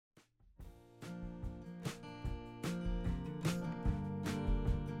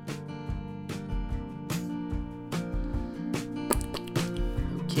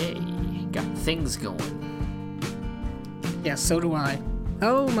Okay, got things going. Yeah, so do I.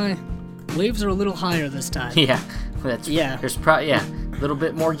 Oh, my waves are a little higher this time. Yeah, There's probably a little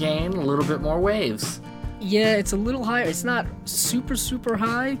bit more gain, a little bit more waves. Yeah, it's a little higher. It's not super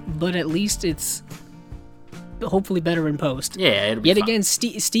high, but at least it's hopefully better in post. Yeah, it'll be Yet fine. again,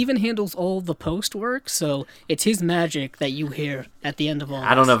 Steven handles all the post work, so it's his magic that you hear at the end of all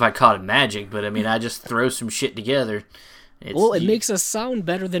I don't know if I call it magic, but I mean, I just throw some shit together. It makes us sound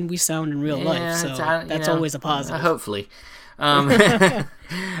better than we sound in real life, so that's always a positive. Hopefully. Well,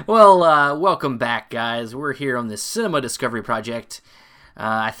 welcome back, guys. We're here on this Cinema Discovery Project.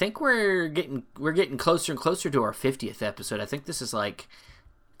 I think we're getting closer and closer to our 50th episode. I think this is like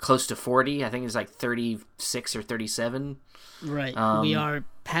close to 40. I think it's like 36 or 37. Right. We are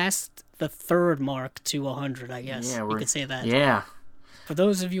past the third mark to 100, I guess. Yeah, you could say that. Yeah. For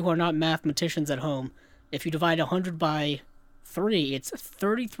those of you who are not mathematicians at home, if you divide 100 by 3, it's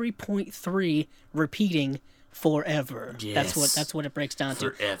 33.3 repeating forever. Yes. That's what it breaks down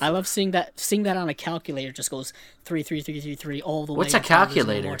Forever. to. I love seeing that on a calculator. It just goes 3 all the way. What's a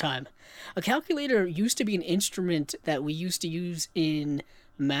calculator? More time. A calculator used to be an instrument that we used to use in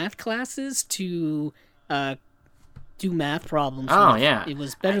math classes to do math problems. Oh, with. yeah. It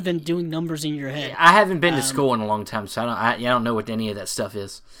was better than doing numbers in your head. I haven't been to school in a long time, so I don't know what any of that stuff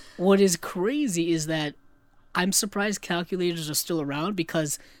is. What is crazy is that I'm surprised calculators are still around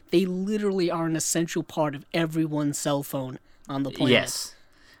because they literally are an essential part of everyone's cell phone on the planet. Yes.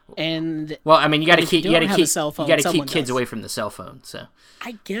 And well, I mean, you got to keep someone kids does. away from the cell phone. So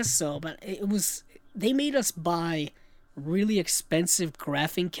I guess so, but they made us buy really expensive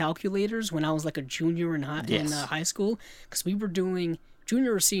graphing calculators when I was like a junior in high school, because we were doing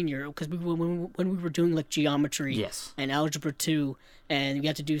junior or senior, because when we were doing like geometry and algebra 2, and we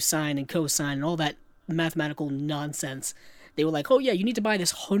had to do sine and cosine and all that mathematical nonsense. They were like, oh yeah, you need to buy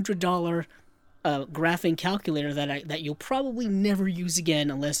this $100 graphing calculator that you'll probably never use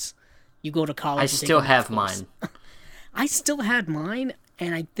again unless you go to college. I still have mine. I still had mine,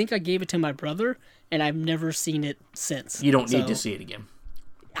 and I think I gave it to my brother, and I've never seen it since. You don't need to see it again.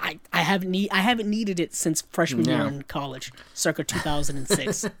 I haven't needed it since freshman year in college, circa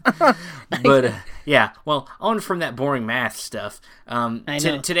 2006. But yeah, well, on from that boring math stuff. I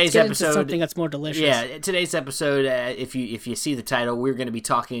know. Today's Let's get episode, into something that's more delicious. Yeah, today's episode. If you see the title, we're going to be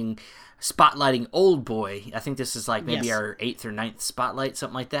spotlighting Oldboy. I think this is like maybe our 8th or 9th spotlight,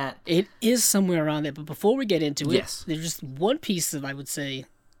 something like that. It is somewhere around there. But before we get into it, there's just one piece of, I would say,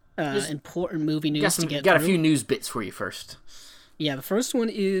 important movie news to get got through. A few news bits for you first. Yeah, the first one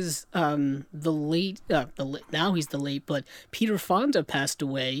is now he's the late, but Peter Fonda passed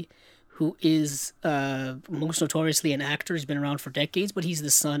away, who is most notoriously an actor. He's been around for decades, but he's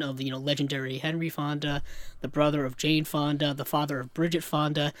the son of legendary Henry Fonda, the brother of Jane Fonda, the father of Bridget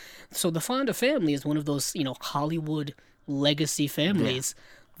Fonda. So the Fonda family is one of those Hollywood legacy families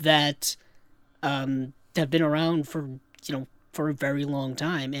that have been around for a very long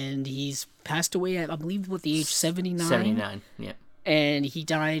time, and he's passed away at, I believe, the age 79. 79, yeah. And he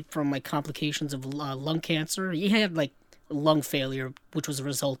died from complications of lung cancer. He had lung failure, which was a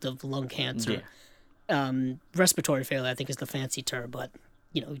result of lung cancer. Yeah. Respiratory failure, I think, is the fancy term, but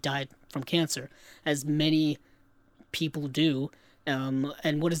he died from cancer, as many people do.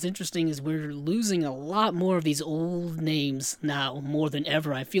 And what is interesting is we're losing a lot more of these old names now, more than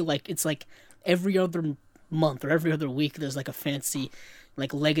ever. I feel like it's like every other month or every other week there's a fancy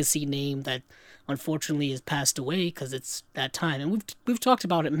legacy name that unfortunately has passed away because it's that time. And we've talked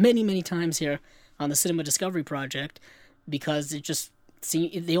about it many times here on the Cinema Discovery Project, because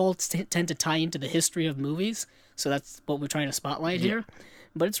they all tend to tie into the history of movies. So that's what we're trying to spotlight here.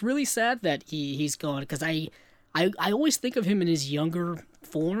 But it's really sad that he's gone, because I always think of him in his younger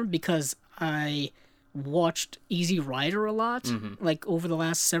form, because I watched Easy Rider a lot, over the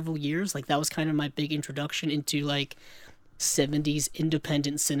last several years. That was kind of my big introduction into 70s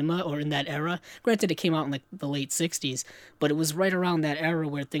independent cinema, or in that era. Granted, it came out in the late 60s, but it was right around that era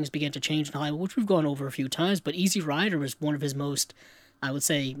where things began to change in Hollywood, which we've gone over a few times. But Easy Rider is one of his most, I would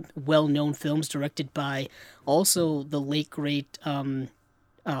say, well-known films, directed by also the late great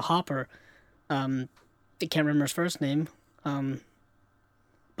Hopper. I can't remember his first name,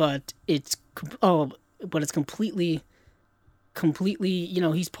 but it's completely,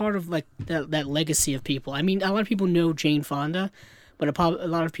 he's part of that legacy of people. I mean, a lot of people know Jane Fonda, but a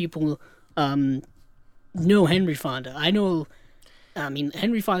lot of people know Henry Fonda.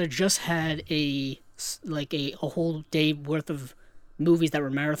 Henry Fonda just had a whole day worth of movies that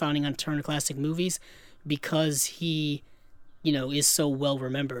were marathoning on Turner Classic Movies, because he, is so well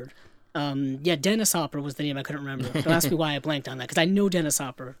remembered. Yeah, Dennis Hopper was the name I couldn't remember. Don't ask me why I blanked on that, because I know Dennis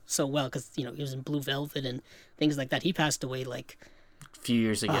Hopper so well, because, he was in Blue Velvet and things like that. He passed away, like, A few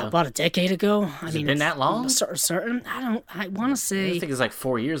years ago. about a decade ago. Has it been that long? Certain. I want to say... I think it's like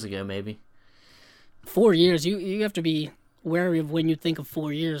 4 years ago, maybe. 4 years. You have to be wary of when you think of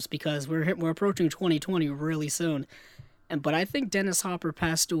 4 years, because we're approaching 2020 really soon. But I think Dennis Hopper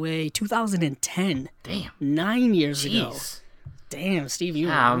passed away 2010. Damn. 9 years ago. Jeez. Damn, Steve, you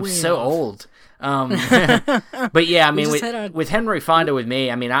I'm way so off. old. But yeah, I mean, just with Henry Fonda with me,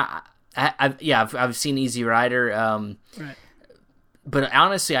 I mean, I've seen Easy Rider. Right. But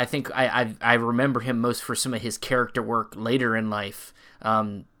honestly, I think I remember him most for some of his character work later in life,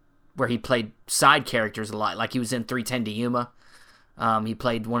 where he played side characters a lot. Like he was in 3:10 to Yuma. He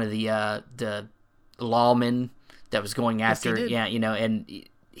played one of the lawmen that was going after. Yes, he did. And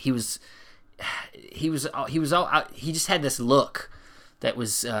he just had this look that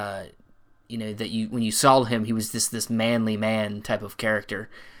was that you when you saw him, he was this manly man type of character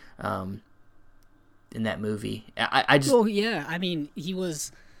in that movie. I just he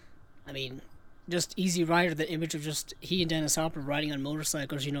was just Easy Rider, the image of just he and Dennis Hopper riding on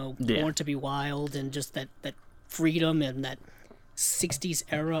motorcycles, born to be wild, and just that freedom and that 60s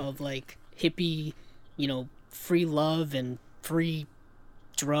era of like hippie, free love and free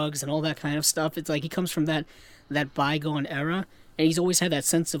drugs and all that kind of stuff. It's like he comes from that bygone era, and he's always had that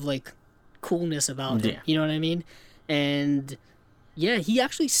sense of like coolness about him. You know what I mean? And yeah, he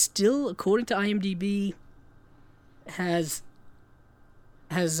actually still, according to IMDb, has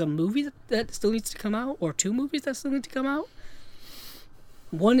a movie that still needs to come out, or 2 movies that still need to come out.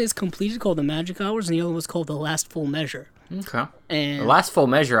 One is completed, called The Magic Hours, and the other was called The Last Full Measure. Okay. And The Last Full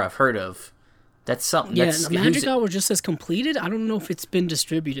Measure I've heard of. That's something. Yeah, The Magic Hour just says completed. I don't know if it's been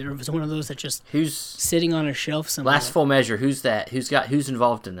distributed or if it's one of those that just who's sitting on a shelf somewhere. Last Full Measure. Who's that? Who's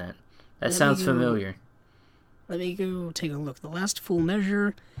involved in that? That sounds familiar. Let me go take a look. The Last Full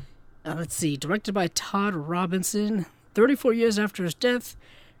Measure. Let's see. Directed by Todd Robinson. 34 years after his death,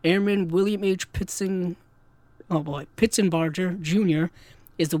 Airman William H. Pitsenbarger Jr.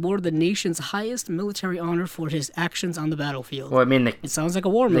 is awarded the nation's highest military honor for his actions on the battlefield. Well, I mean, it sounds like a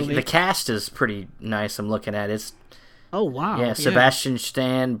war movie. The cast is pretty nice. I'm looking at it. Oh, wow. Yeah, Sebastian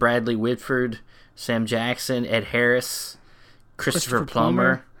Stan, Bradley Whitford, Sam Jackson, Ed Harris, Christopher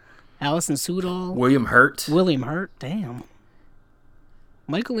Plummer, Alison Sudol, William Hurt, damn,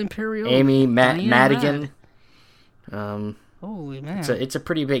 Michael Imperial, Amy Madigan. Holy man! It's a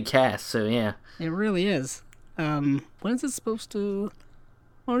pretty big cast. So yeah, it really is. When is it supposed to?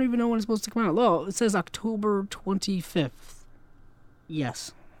 I don't even know when it's supposed to come out. Well, it says October 25th.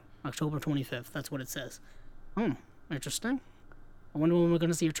 Yes, October 25th. That's what it says. Interesting. I wonder when we're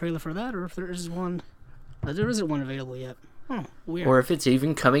going to see a trailer for that, or if there is one. There isn't one available yet. Weird. Or if it's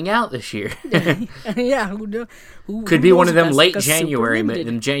even coming out this year. Yeah, who knows? Could be one of them late January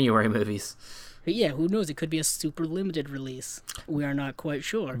movies. Yeah, who knows? It could be a super limited release. We are not quite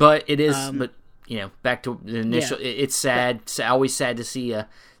sure. But it is. But back to the initial. Yeah. It's sad. It's always sad to see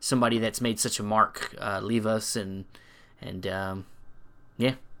somebody that's made such a mark leave us, and yeah.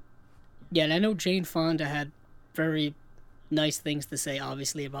 Yeah, and I know Jane Fonda had very nice things to say,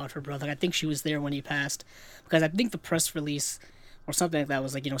 obviously, about her brother. I think she was there when he passed, because I think the press release or something like that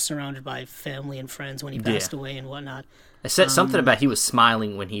was like, surrounded by family and friends when he passed away and whatnot. I said something about he was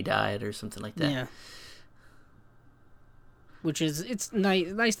smiling when he died or something like that. Yeah. Which is, it's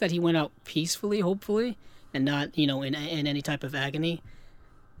nice that he went out peacefully, hopefully, and not, in any type of agony.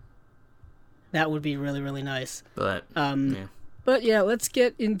 That would be really, really nice. But, yeah. But yeah, let's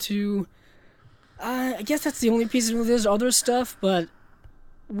get into... I guess that's the only piece of there's other stuff, but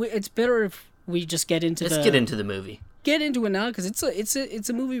it's better if we just get into Let's get into the movie. Get into it now, because it's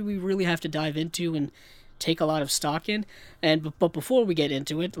a movie we really have to dive into and take a lot of stock in. But before we get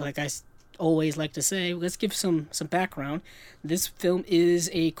into it, like I always like to say, let's give some background. This film is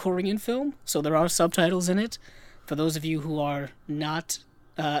a Korean film, so there are subtitles in it. For those of you who are not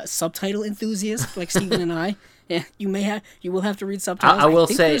subtitle enthusiasts like Steven and I, yeah, you will have to read subtitles. I will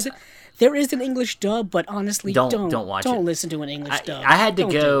say there is an English dub, but honestly, don't watch it. Don't listen to an English dub. I had to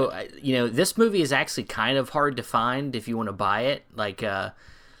go. This movie is actually kind of hard to find if you want to buy it, like a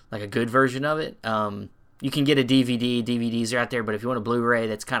good version of it. You can get a DVD. DVDs are out there, but if you want a Blu-ray,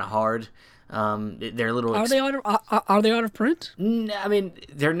 that's kind of hard. They're a little. Are they out of print? I mean,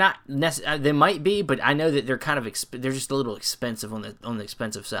 they're not. They might be, but I know that they're kind of. They're just a little expensive on the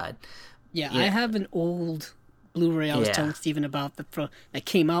expensive side. Yeah, I have an old Blu-ray I was telling Steven about that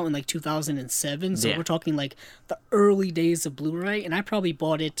came out in like 2007. So we're talking like the early days of Blu-ray, and I probably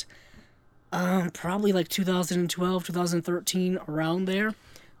bought it probably like 2012, 2013, around there.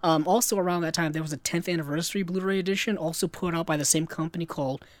 Also around that time, there was a 10th anniversary Blu-ray edition, also put out by the same company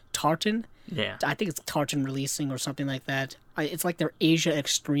called Tartan. Yeah. I think it's Tartan Releasing or something like that. It's like their Asia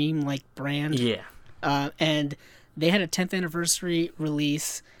Extreme like brand. Yeah. And they had a 10th anniversary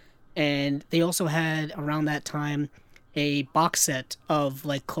release, and they also had around that time a box set of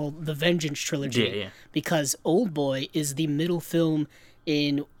like called the Vengeance Trilogy. Yeah. Because Oldboy is the middle film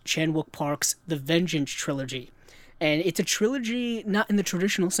in Chan-wook Park's The Vengeance Trilogy. And it's a trilogy not in the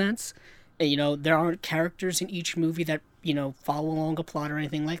traditional sense. There aren't characters in each movie that, follow along a plot or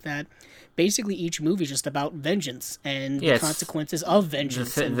anything like that. Basically, each movie is just about vengeance and the consequences of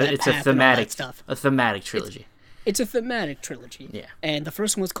vengeance. It's a thematic stuff. A thematic trilogy. It's a thematic trilogy. Yeah. And the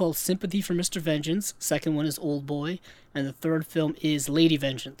first one was called Sympathy for Mr. Vengeance. Second one is Oldboy. And the third film is Lady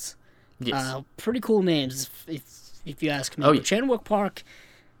Vengeance. Yes. Pretty cool names, if you ask me. Oh, yeah. Chan-wook Park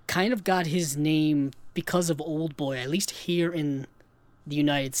kind of got his name because of Oldboy, at least here in the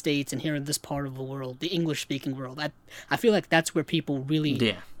United States and here in this part of the world, the English-speaking world. I feel like that's where people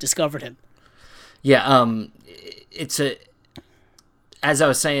really discovered him. Yeah, it's as I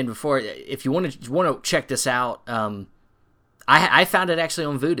was saying before, if you want to check this out, I found it actually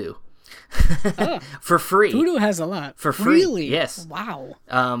on Vudu for free. Vudu has a lot for free. Really? Yes. Wow.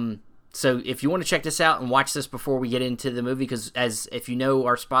 So if you want to check this out and watch this before we get into the movie, because if you know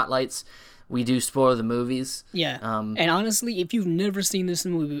our spotlights, we do spoil the movies. Yeah. And honestly, if you've never seen this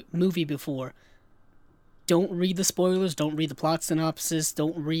movie before, don't read the spoilers. Don't read the plot synopsis.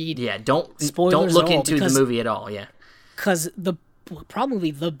 Don't read. Yeah. Don't spoilers look into the movie at all. Yeah. Because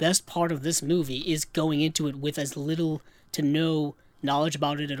probably the best part of this movie is going into it with as little to no knowledge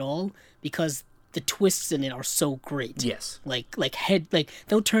about it at all, because the twists in it are so great. Yes. Like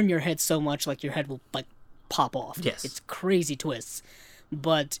they'll turn your head so much, like your head will like pop off. Yes. It's crazy twists.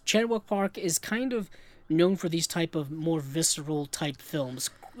 But Chan-wook Park is kind of known for these type of more visceral type films,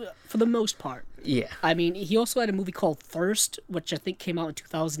 for the most part. Yeah. I mean, he also had a movie called Thirst, which I think came out in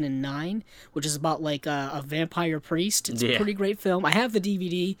 2009, which is about like a vampire priest. It's a pretty great film. I have the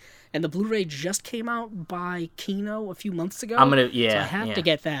DVD, and the Blu-ray just came out by Kino a few months ago. So I have to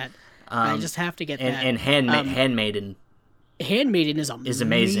get that. I just have to get that. And Handmaiden. Handmaiden is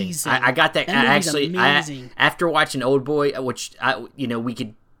amazing. I got that. After watching Oldboy, which we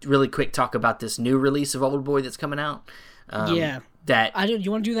could really quick talk about this new release of Oldboy that's coming out. You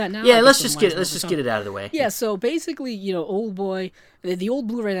want to do that now? Yeah, let's just get it out of the way. Yeah, so basically, Oldboy, the old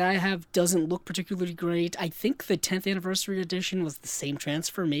Blu-ray that I have doesn't look particularly great. I think the 10th anniversary edition was the same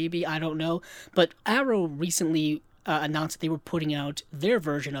transfer, maybe, I don't know. But Arrow recently announced that they were putting out their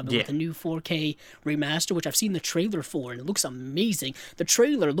version of it with a new 4K remaster, which I've seen the trailer for, and it looks amazing. The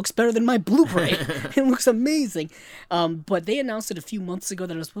trailer looks better than my Blu-ray. It looks amazing. But they announced it a few months ago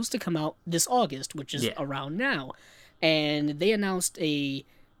that it was supposed to come out this August, which is around now. And they announced I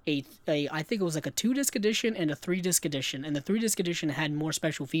think it was like a 2-disc edition and a 3-disc edition. And the 3-disc edition had more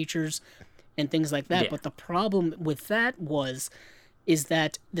special features and things like that. Yeah. But the problem with that is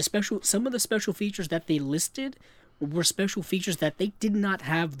that some of the special features that they listed were special features that they did not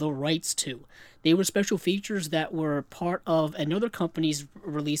have the rights to. They were special features that were part of another company's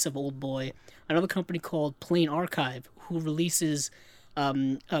release of Oldboy, another company called Plain Archive, who releases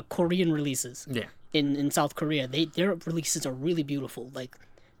Korean releases in South Korea. Their releases are really beautiful, like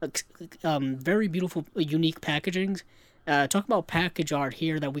very beautiful, unique packaging. Talk about package art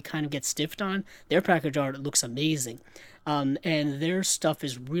here that we kind of get stiffed on. Their package art looks amazing. And their stuff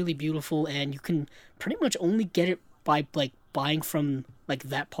is really beautiful, and you can pretty much only get it by like buying from like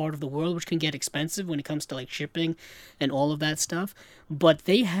that part of the world, which can get expensive when it comes to like shipping and all of that stuff. But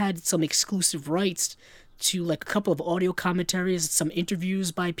they had some exclusive rights to like a couple of audio commentaries, some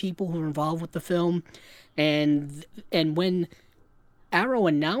interviews by people who were involved with the film, and when Arrow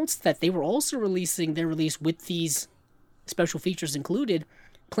announced that they were also releasing their release with these special features included,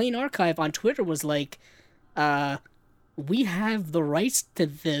 Plain Archive on Twitter was like, we have the rights to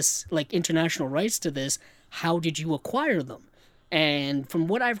this, like international rights to this. How did you acquire them? And from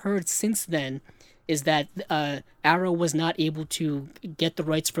what I've heard since then is that Arrow was not able to get the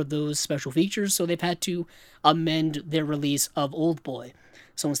rights for those special features, so they've had to amend their release of Oldboy.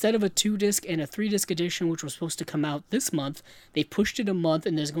 So instead of a 2-disc and a 3-disc edition, which was supposed to come out this month, they pushed it a month,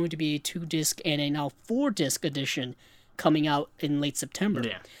 and there's going to be a 2-disc and a now 4-disc edition coming out in late September.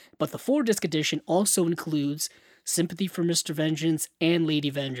 Yeah. But the 4-disc edition also includes Sympathy for Mr. Vengeance and Lady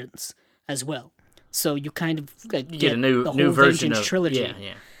Vengeance as well. So you kind of get a new the whole version Vengeance of trilogy.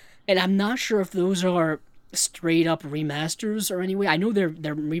 Yeah. And I'm not sure if those are straight up remasters or anyway. I know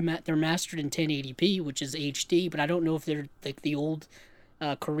they're mastered in 1080p, which is HD, but I don't know if they're like the old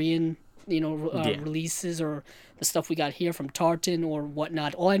Korean releases or the stuff we got here from Tartan or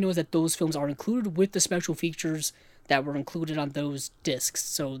whatnot. All I know is that those films are included with the special features that were included on those discs.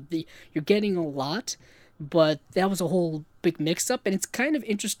 So you're getting a lot, but that was a whole big mix-up, and it's kind of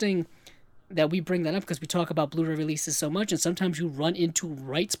interesting that we bring that up because we talk about Blu-ray releases so much, and sometimes you run into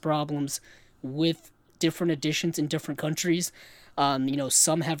rights problems with different editions in different countries.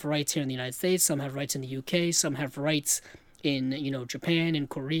 Some have rights here in the United States, some have rights in the UK, some have rights in Japan and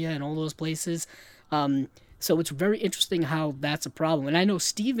Korea and all those places. So it's very interesting how that's a problem. And I know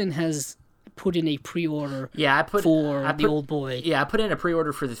Steven has put in a pre-order for the Oldboy. Yeah, I put in a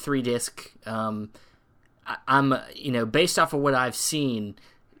pre-order for the 3-disc. I'm based off of what I've seen,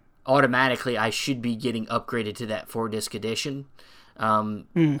 automatically I should be getting upgraded to that 4-disc edition.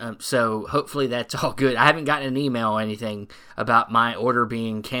 So hopefully that's all good. I haven't gotten an email or anything about my order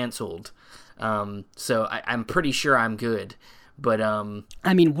being canceled. So I'm pretty sure I'm good. But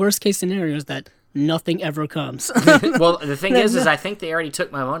worst case scenario is that nothing ever comes. Well, the thing is I think they already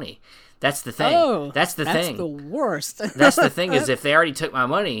took my money. That's the thing. Oh, that's the thing. That's the worst. That's the thing is if they already took my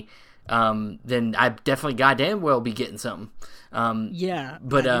money, then I definitely goddamn well be getting something. Yeah,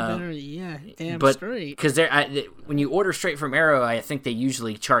 but straight. Because when you order straight from Arrow, I think they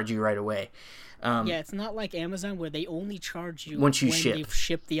usually charge you right away. Yeah, it's not like Amazon where they only charge you when ship. They've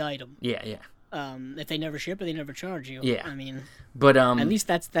shipped the item. Yeah. If they never ship it, they never charge you. Yeah. But at least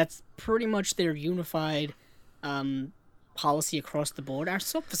that's pretty much their unified policy across the board.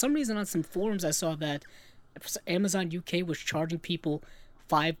 For some reason on some forums I saw that Amazon UK was charging people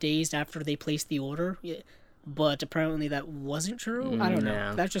 5 days after they placed the order, but apparently that wasn't true. I don't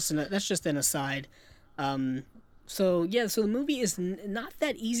know. That's just an aside. So the movie is not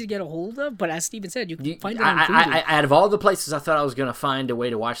that easy to get a hold of, but as Steven said, you can find it on Vudu. Out of all the places I thought I was going to find a way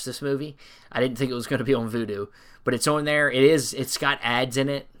to watch this movie, I didn't think it was going to be on Vudu, but it's on there. It's got ads in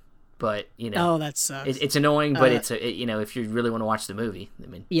it, but oh, that sucks. It's annoying, but if you really want to watch the movie,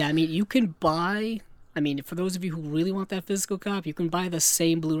 you can buy. For those of you who really want that physical copy, you can buy the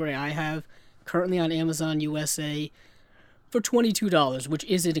same Blu-ray I have currently on Amazon USA for $22, which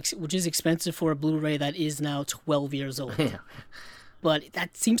is expensive for a Blu-ray that is now 12 years old. Yeah. But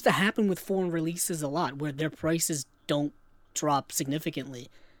that seems to happen with foreign releases a lot, where their prices don't drop significantly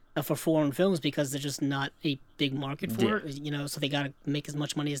for foreign films because there's just not a big market for it. So they got to make as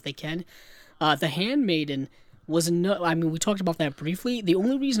much money as they can. The Handmaiden was we talked about that briefly. The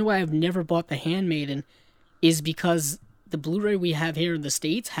only reason why I've never bought The Handmaiden is because the Blu-ray we have here in the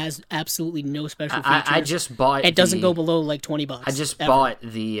States has absolutely no special features. I just bought it. Doesn't go below like $20. I just bought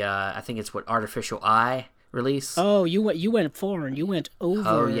the I think it's Artificial Eye release. Oh, you went foreign. You went over.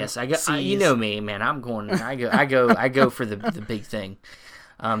 Oh yes, you know me, man. I go for the big thing.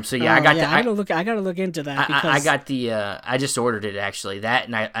 I gotta look into that. I got the I just ordered it actually. That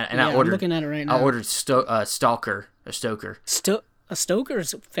and I ordered. I'm looking at it right now. I ordered Stoker. A Stoker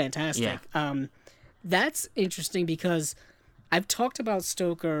is fantastic. Yeah. That's interesting because I've talked about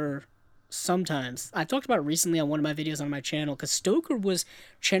Stoker sometimes. I've talked about it recently on one of my videos on my channel because Stoker was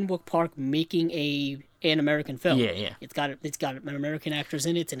Chan-wook Park making an American film. Yeah. It's got American actors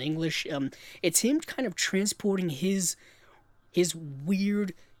in it. It's in English. It's him kind of transporting his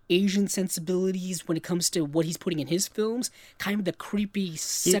weird Asian sensibilities when it comes to what he's putting in his films, kind of the creepy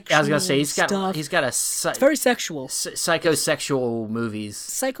sexual I was gonna say stuff. He's got it's very sexual, psychosexual movies,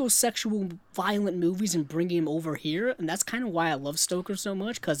 psychosexual violent movies, and bringing him over here, and that's kind of why I love Stoker so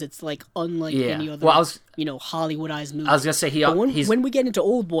much because it's like unlike any other Hollywoodized movie. I was gonna say when we get into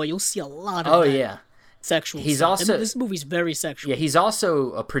Oldboy, you'll see a lot of sexual. He's stuff. also this movie's very sexual. Yeah, he's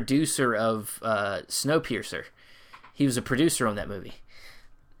also a producer of Snowpiercer. He was a producer on that movie.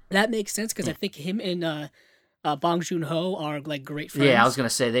 That makes sense because I think him and Bong Joon-ho are like great friends. Yeah, I was gonna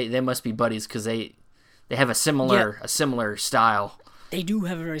say they must be buddies because they have a similar style. They do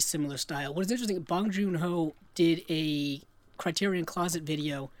have a very similar style. What is interesting, Bong Joon-ho did a Criterion Closet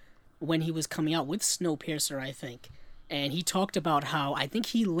video when he was coming out with Snowpiercer, I think, and he talked about how I think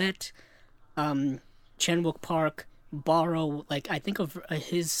he let Chan-wook Park borrow I think of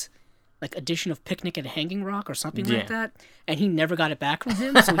his edition of Picnic at Hanging Rock or something like that, and he never got it back from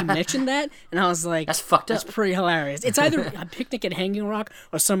him, so he mentioned that, and I was like, that's fucked up. That's pretty hilarious. It's either a Picnic at Hanging Rock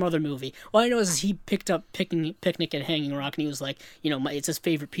or some other movie. All I know is he picked up Picnic at Hanging Rock, and he was like, it's his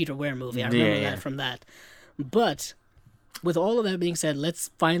favorite Peter Weir movie. I remember that from that. But with all of that being said,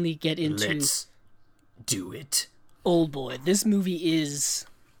 let's finally get into... Let's do it. Oldboy. This movie is...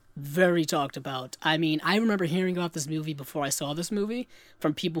 very talked about. I remember hearing about this movie before I saw this movie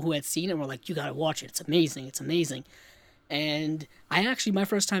from people who had seen it and were like, you gotta watch it. It's amazing. And my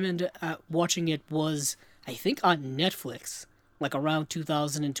first time into watching it was, I think, on Netflix like around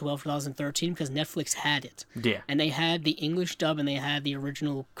 2012, 2013, because Netflix had it. Yeah. And they had the English dub and they had the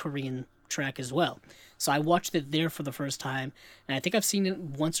original Korean track as well. So I watched it there for the first time, and I think I've seen it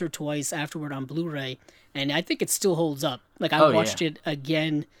once or twice afterward on Blu-ray, and I think it still holds up. Like, I watched it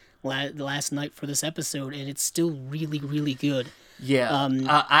again last night for this episode, and it's still really, really good. Yeah.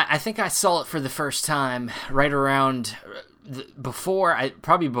 I think I saw it for the first time right around before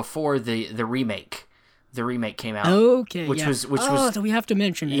the remake. The remake came out. Okay, which was so we have to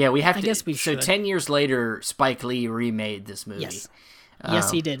mention it. Yeah, we have to. I guess we should. So 10 years later, Spike Lee remade this movie. Yes.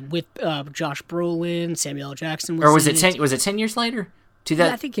 Yes, he did, with Josh Brolin, Samuel L. Jackson was Or was in it 10? Was it 10 years later? Yeah,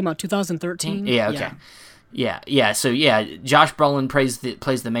 I think it came out 2013. Yeah. Okay. Yeah. So Josh Brolin plays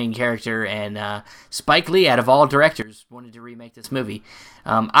the main character, and Spike Lee, out of all directors, wanted to remake this movie.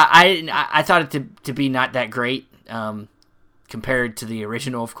 I thought it to be not that great compared to the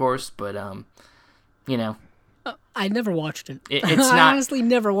original, of course, but you know. I never watched it. It's I not, honestly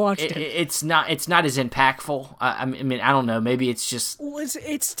never watched it. It's not as impactful. I mean, I don't know. Maybe it's just. Well,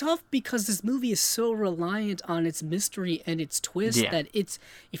 it's tough because this movie is so reliant on its mystery and its twist that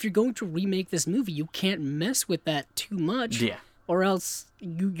if you're going to remake this movie, you can't mess with that too much. Yeah. Or else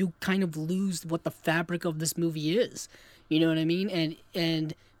you kind of lose what the fabric of this movie is. You know what I mean?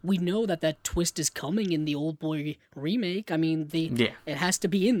 And we know that twist is coming in the Oldboy remake. I mean, it has to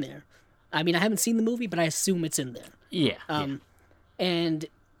be in there. I mean, I haven't seen the movie, but I assume it's in there. Yeah. And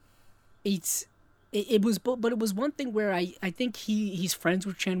it was one thing where I think he's friends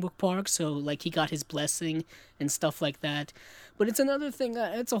with Chan-wook Park, so like he got his blessing and stuff like that. But it's another thing.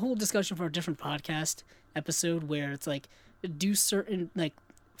 It's a whole discussion for a different podcast episode where it's like, do certain like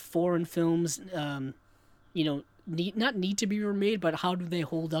foreign films, not need to be remade, but how do they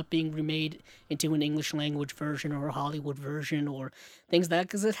hold up being remade into an English language version or a Hollywood version or things like that?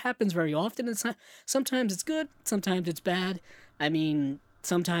 Because it happens very often. It's not, sometimes it's good, sometimes it's bad. I mean,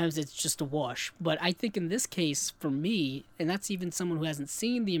 sometimes it's just a wash. But I think in this case, for me, and that's even someone who hasn't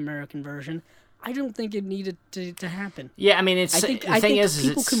seen the American version, I don't think it needed to happen. Yeah, I mean, I think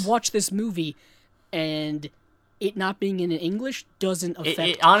people can watch this movie and it not being in English doesn't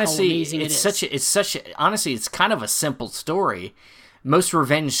affect honestly, how amazing it is. Honestly, it's kind of a simple story. Most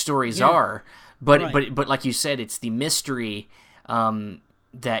revenge stories are, but like you said, it's the mystery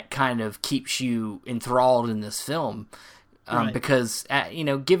that kind of keeps you enthralled in this film. Because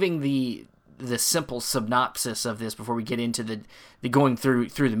giving the simple synopsis of this before we get into the going through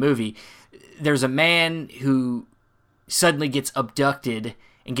the movie, there's a man who suddenly gets abducted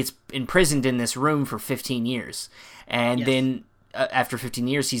and gets imprisoned in this room for 15 years. And then after 15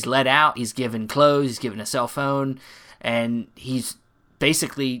 years, he's let out, he's given clothes, he's given a cell phone, and he's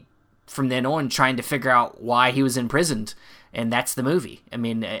basically, from then on, trying to figure out why he was imprisoned. And that's the movie. I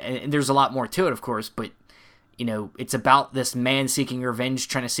mean, and there's a lot more to it, of course, but, it's about this man seeking revenge,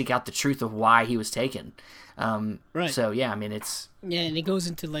 trying to seek out the truth of why he was taken. So, yeah, I mean, it's... Yeah, and it goes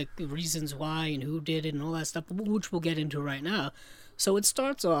into, like, the reasons why and who did it and all that stuff, which we'll get into right now. So it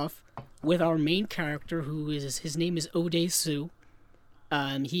starts off with our main character, his name is Odae Soo.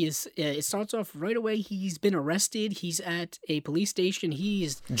 It starts off right away. He's been arrested. He's at a police station.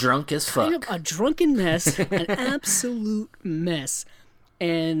 He's drunk as fuck. Kind of a drunken mess, an absolute mess.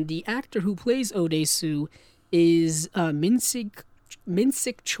 And the actor who plays Odae Soo is Min-sik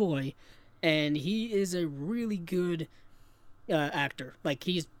Choi, and he is a really good actor. Like,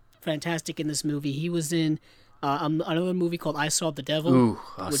 he's fantastic in this movie. He was in another movie called I Saw the Devil,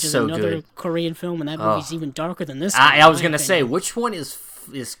 which is another good Korean film, and that movie's even darker than this one. I was going to say, which one is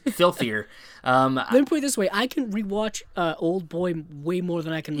filthier? Let me put it this way. I can rewatch Oldboy way more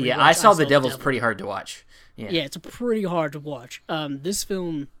than I can rewatch I Saw the Devil's pretty hard to watch. Yeah, it's pretty hard to watch. This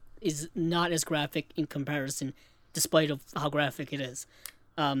film is not as graphic in comparison, despite of how graphic it is.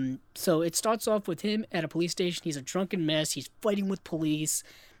 So it starts off with him at a police station. He's a drunken mess. He's fighting with police.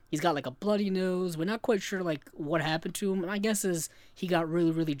 He's got, like, a bloody nose. We're not quite sure, like, what happened to him. My guess is he got really,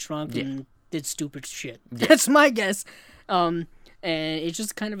 really drunk and did stupid shit. Yeah. That's my guess. And it's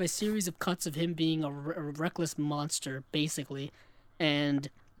just kind of a series of cuts of him being a reckless monster, basically. And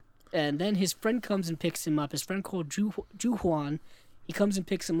then his friend comes and picks him up. His friend called Ju Hwan. He comes and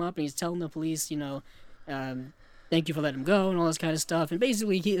picks him up, and he's telling the police, thank you for letting him go and all this kind of stuff. And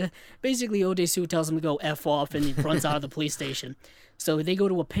basically Odae Soo tells him to go F off, and he runs out of the police station. So they go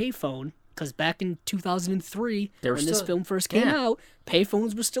to a payphone, because back in 2003, when this film first came out,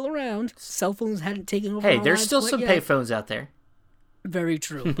 payphones were still around. Cell phones hadn't taken over. Hey, there's still some payphones out there. Very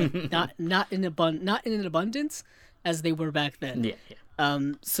true, but not in an abundance as they were back then.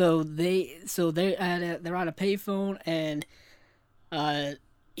 So they're on a payphone, and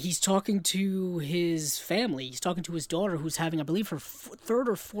he's talking to his family. He's talking to his daughter, who's having, I believe, her third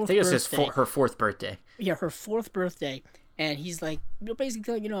or fourth birthday. I think it's her fourth birthday. Yeah, her fourth birthday. And he's like,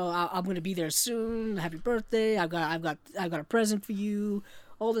 basically, I'm gonna be there soon. Happy birthday! I've got a present for you.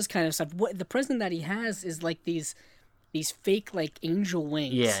 All this kind of stuff. What the present that he has is like these fake like angel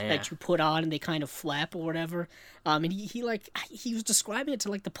wings that you put on and they kind of flap or whatever. And he was describing it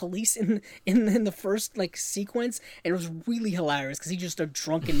to like the police in the first like sequence, and it was really hilarious because he's just a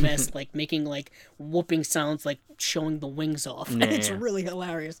drunken mess like making like whooping sounds like showing the wings off. Yeah, it's really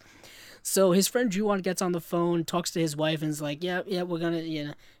hilarious. So his friend Juwan gets on the phone, talks to his wife, and is like, yeah, we're gonna,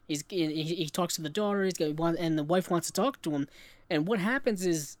 he talks to the daughter, and the wife wants to talk to him. And what happens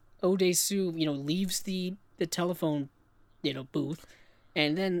is Odesu, leaves the telephone, booth,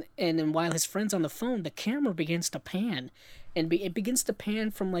 and then while his friend's on the phone, the camera begins to pan, and it begins to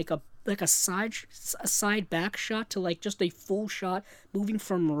pan from like a side back shot to like just a full shot, moving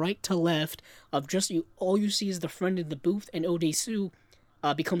from right to left of just all you see is the friend in the booth, and Odesu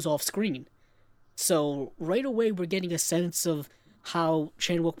becomes off screen. So right away we're getting a sense of how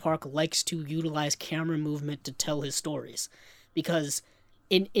Chan-wook Park likes to utilize camera movement to tell his stories, because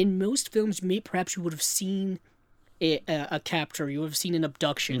in most films perhaps you would have seen a capture, you would have seen an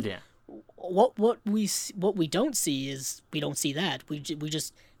abduction. Yeah. What we don't see is we don't see that. We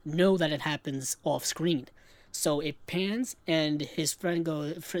just know that it happens off screen. So it pans, and his friend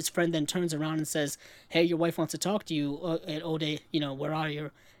then turns around and says, "Hey, your wife wants to talk to you." And Ode, where are you?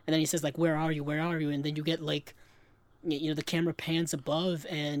 And then he says like, "Where are you? Where are you?" And then you get like, the camera pans above,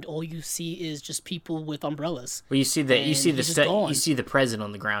 and all you see is just people with umbrellas. Well, you see the president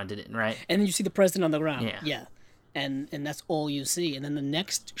on the ground, didn't it? Right? And then you see the president on the ground. Yeah. And that's all you see. And then the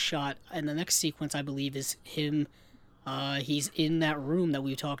next shot and the next sequence, I believe, is him. He's in that room that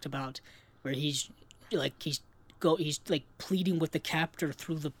we talked about, where he's pleading with the captor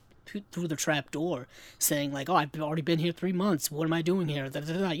through the trap door, saying like, "Oh, I've already been here 3 months. What am I doing here?" Da,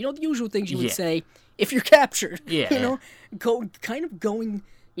 da, da. The usual things you would say if you're captured. Going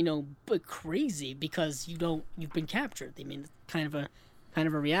but crazy because you've been captured. I mean, kind of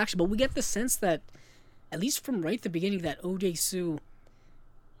a reaction. But we get the sense that, at least from right at the beginning, that Odesu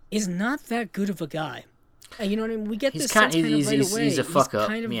is not that good of a guy. You know what I mean? We get this sense right away. He's a fuck up.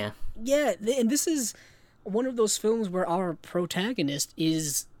 Yeah, and this is one of those films where our protagonist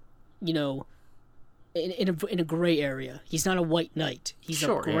is, in a gray area. He's not a white knight. He's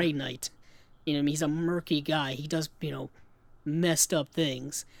a gray knight. He's a murky guy. He does, messed up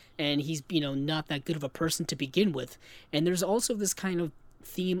things, and he's, not that good of a person to begin with. And there's also this kind of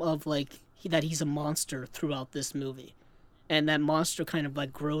theme of like that he's a monster throughout this movie. And that monster kind of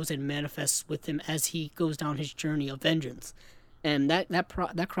like grows and manifests with him as he goes down his journey of vengeance. And that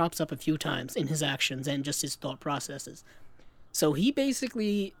crops up a few times in his actions and just his thought processes. So he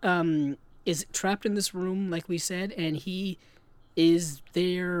basically is trapped in this room, like we said, and he is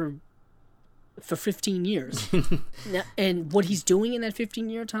there for 15 years. And what he's doing in that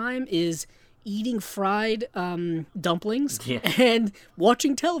 15-year time is eating fried dumplings and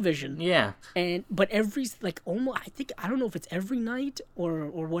watching television. Yeah. But every I don't know if it's every night or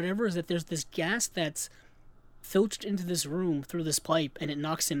whatever, is that there's this gas that's filtered into this room through this pipe, and it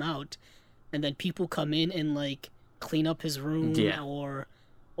knocks him out, and then people come in and like clean up his room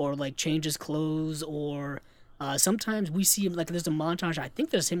or like change his clothes, or sometimes we see him, like there's a montage, I think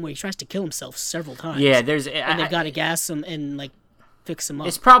there's him where he tries to kill himself several times. Yeah, and they gotta gas him and like fix him up.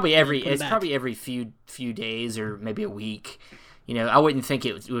 It's probably every few days or maybe a week. I wouldn't think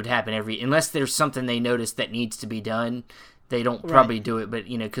it would happen unless there's something they notice that needs to be done. They don't probably do it, but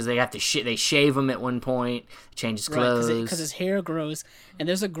because they have to they shave him at one point, change his clothes, because his hair grows. And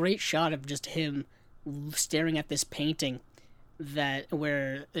there's a great shot of just him staring at this painting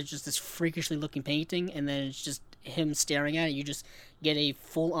where it's just this freakishly looking painting, and then it's just him staring at it. You just get a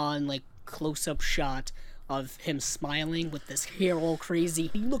full on like close up shot of him smiling with this hair all crazy.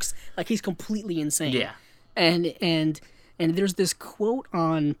 He looks like he's completely insane. Yeah. And there's this quote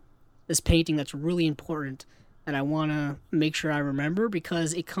on this painting that's really important that I want to make sure I remember,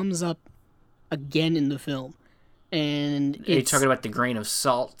 because it comes up again in the film. And are you talking about the grain of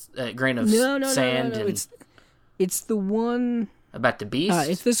salt, sand? No. It's the one about the beast.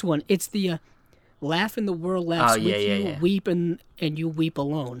 It's this one. It's the laugh and the world laughs with you, weep and you weep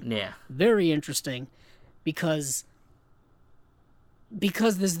alone. Yeah. Very interesting. Because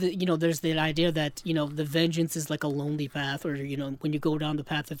there's there's the idea that the vengeance is like a lonely path, or when you go down the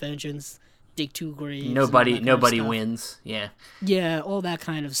path of vengeance, dig 2 graves. Nobody wins. Yeah, all that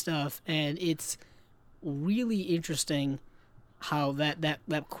kind of stuff, and it's really interesting how that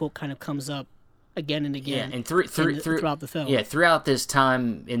quote kind of comes up again and again. Yeah, and throughout the film. Yeah, throughout this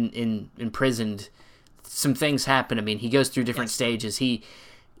time in imprisoned, some things happen. I mean, he goes through different stages. He,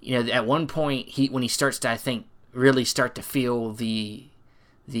 at one point, when he starts to, I think, really start to feel the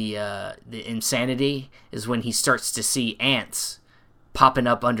insanity is when he starts to see ants popping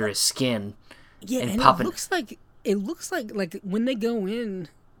up under his skin. Yeah, and it looks like when they go in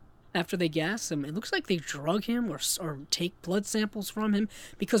after they gas him, it looks like they drug him or take blood samples from him,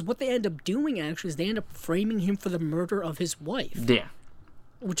 because what they end up doing actually is they end up framing him for the murder of his wife. Yeah.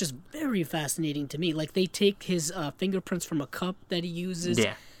 Which is very fascinating to me. Like, they take his fingerprints from a cup that he uses.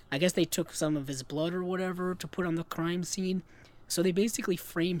 Yeah. I guess they took some of his blood or whatever to put on the crime scene. So they basically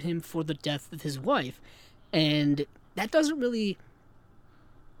framed him for the death of his wife. And that doesn't really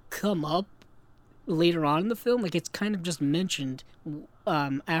come up later on in the film. Like, it's kind of just mentioned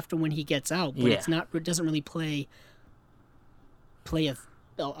after when he gets out, but it doesn't really play a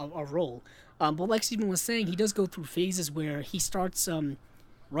role. But like Stephen was saying, he does go through phases where he starts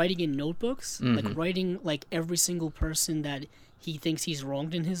writing in notebooks, like writing like every single person that he thinks he's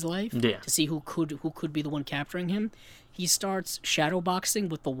wronged in his life, to see who could be the one capturing him. He starts shadowboxing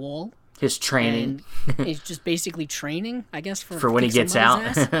with the wall. His training. And it's just basically training, I guess, for when he gets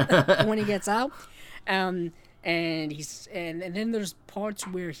out. When he gets out. And then there's parts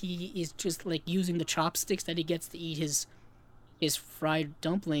where he is just like using the chopsticks that he gets to eat his fried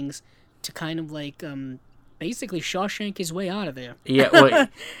dumplings to kind of like basically Shawshank his way out of there. Yeah, well,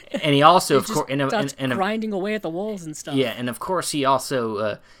 and he also of course grinding away at the walls and stuff. Yeah, and of course he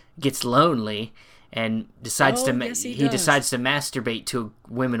also gets lonely and decides he decides to masturbate to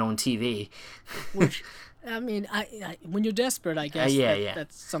women on TV. Which, I mean, I when you're desperate, I guess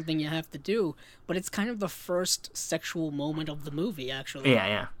that's something you have to do. But it's kind of the first sexual moment of the movie, actually.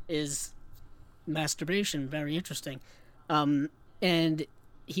 Yeah. Is masturbation. Very interesting. And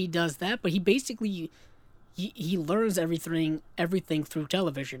he does that, but he basically he learns everything through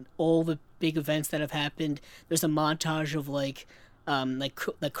television. All the big events that have happened. There's a montage of like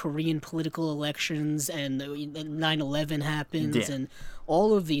Korean political elections, and 9/11 happens, and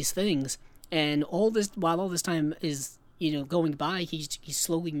all of these things. And while all this time is going by, he's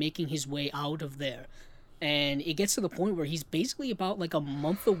slowly making his way out of there. And it gets to the point where he's basically about like a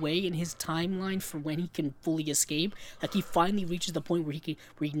month away in his timeline from when he can fully escape. Like, he finally reaches the point where he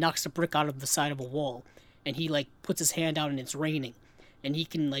knocks a brick out of the side of a wall, and he like puts his hand out and it's raining, and he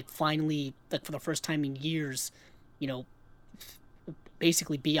can like finally, like for the first time in years,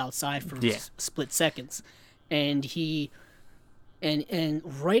 basically be outside for split seconds. And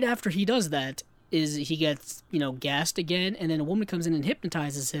and right after he does that is he gets gassed again, and then a woman comes in and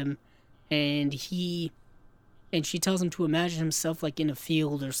hypnotizes him, and she tells him to imagine himself like in a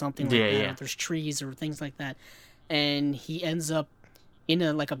field or something like that. Or there's trees or things like that, and he ends up in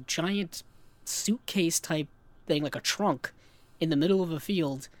a giant suitcase type thing, like a trunk, in the middle of a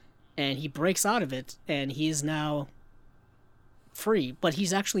field, and he breaks out of it, and he is now free. But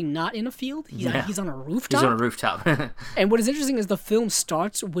he's actually not in a field. He's on a rooftop. He's on a rooftop. And what is interesting is the film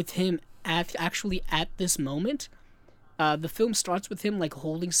starts with him at this moment. The film starts with him like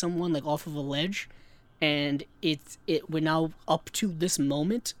holding someone like off of a ledge, and we're now up to this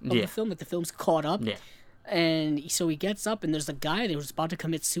moment of the film. Like, the film's caught up, and so he gets up, and there's a guy that was about to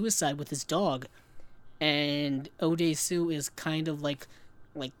commit suicide with his dog, and Odesu is kind of like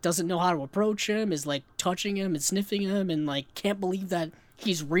doesn't know how to approach him, is like touching him and sniffing him, and like can't believe that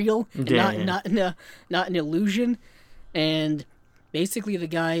he's real and not an illusion. And basically the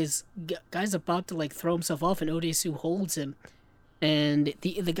guy's about to like throw himself off, and Odesu holds him, and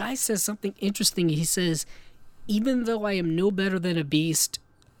the guy says something interesting. He says, "Even though I am no better than a beast,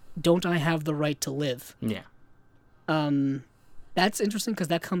 don't I have the right to live?" That's interesting because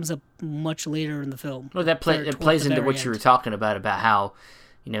that comes up much later in the film. Well, it plays into what you were talking about how,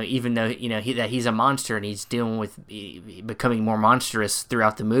 even though that he's a monster and he's dealing with becoming more monstrous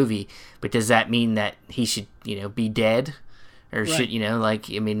throughout the movie, but does that mean that he should be dead, or should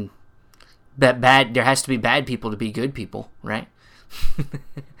I mean, bad? There has to be bad people to be good people, right?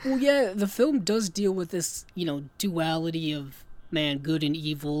 Well, yeah, the film does deal with this duality of good and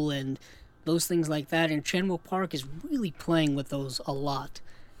evil and those things like that, and Chan-wook Park is really playing with those a lot,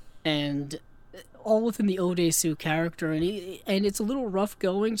 and all within the Odesu character, and it's a little rough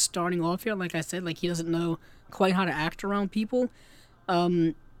going starting off here. Like I said, like, he doesn't know quite how to act around people,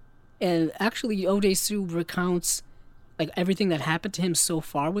 and actually Odesu recounts like everything that happened to him so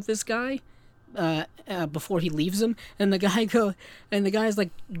far with this guy before he leaves him, and the guy's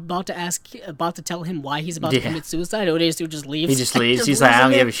like about to tell him why he's about to commit suicide. Odesu just leaves. He just leaves. He's like, I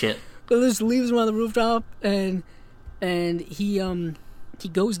don't give a shit. So just leaves him on the rooftop, and he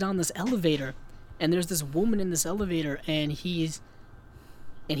goes down this elevator, and there's this woman in this elevator, and he's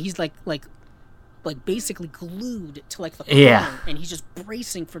like basically glued to like the corner, and he's just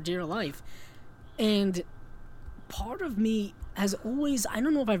bracing for dear life. And part of me has always, I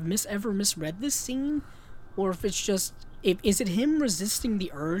don't know if I've ever misread this scene, or if it's just, is it him resisting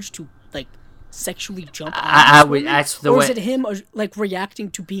the urge to like sexually jump on this woman, or is it him like reacting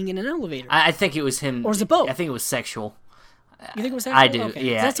to being in an elevator? I think it was him. Or is it both? I think it was sexual. You think it was sexual? I do.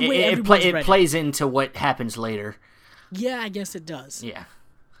 Okay. Yeah, that's the way it plays into what happens later. Yeah, I guess it does. Yeah.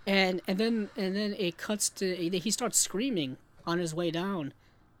 And then it cuts to, he starts screaming on his way down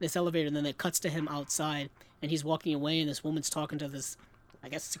this elevator, and then it cuts to him outside, and he's walking away, and this woman's talking to this, I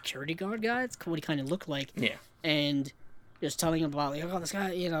guess, security guard guy. It's what he kind of looked like. Yeah. And just telling him about, like, oh, this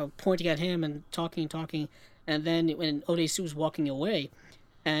guy, pointing at him and talking, and then when Odesu's walking away,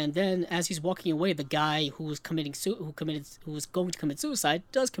 and then as he's walking away, the guy who was going to commit suicide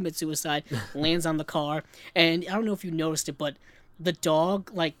does commit suicide, lands on the car, and I don't know if you noticed it, but the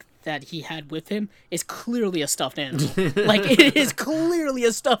dog, like, that he had with him is clearly a stuffed animal. Like, it is clearly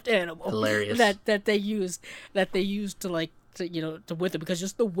a stuffed animal. Hilarious. That they used to like to with it, because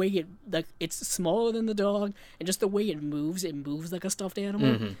just the way it, like, it's smaller than the dog, and just the way it moves like a stuffed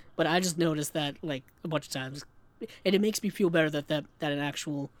animal. Mm-hmm. But I just noticed that like a bunch of times, and it makes me feel better that an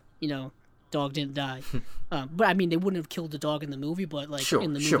actual dog didn't die. But I mean, they wouldn't have killed the dog in the movie, but like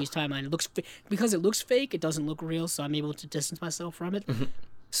in the movie's timeline, it looks because it looks fake. It doesn't look real, so I'm able to distance myself from it. Mm-hmm.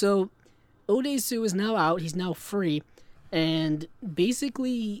 So Odesu is now out. He's now free, and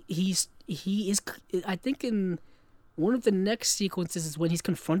basically he is. I think in one of the next sequences is when he's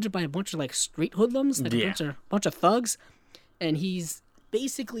confronted by a bunch of like street hoodlums, like a bunch of thugs, and he's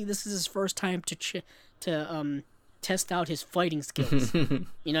basically, this is his first time to test out his fighting skills. You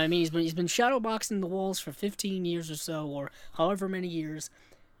know what I mean? He's been shadowboxing the walls for 15 years or so, or however many years.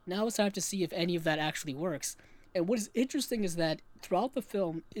 Now it's time to see if any of that actually works. And what is interesting is that throughout the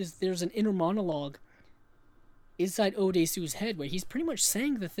film there's an inner monologue inside Odesu's head where he's pretty much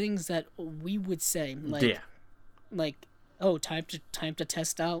saying the things that we would say, like, oh, time to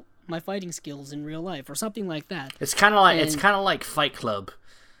test out my fighting skills in real life, or something like that. It's kind of like Fight Club.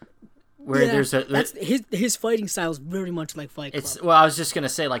 Where that's his fighting style is very much like Fight Club. Well, I was just gonna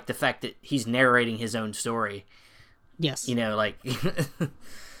say, like, the fact that he's narrating his own story. Yes. Like.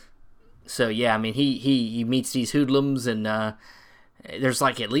 So yeah, I mean, he meets these hoodlums, and there's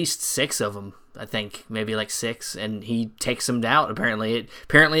like at least 6 of them. I think maybe like 6, and he takes them out. Apparently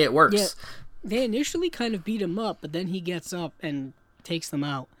it works. Yeah, they initially kind of beat him up, but then he gets up and takes them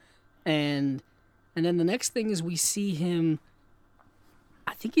out, and then the next thing is we see him.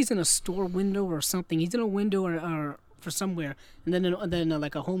 I think he's in a store window or something. He's in a window or for somewhere, and then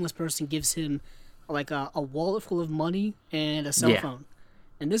like a homeless person gives him like a wallet full of money and a cell phone.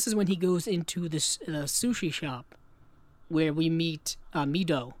 And this is when he goes into this sushi shop where we meet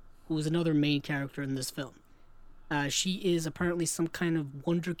Mido, who is another main character in this film. She is apparently some kind of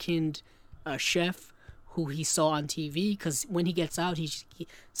wonderkind chef who he saw on TV, because when he gets out, he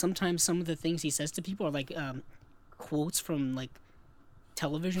sometimes some of the things he says to people are like quotes from like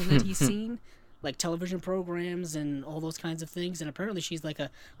television that he's seen, like television programs and all those kinds of things. And apparently she's like a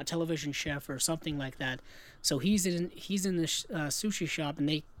television chef or something like that. So he's in the sushi shop, and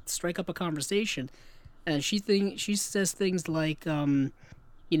they strike up a conversation, and she says things like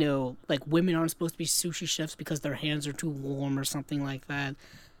like women aren't supposed to be sushi chefs because their hands are too warm or something like that.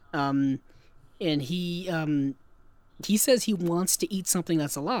 And he says he wants to eat something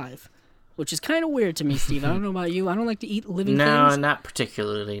that's alive, which is kind of weird to me, Steve. I don't know about you. I don't like to eat living things. No, not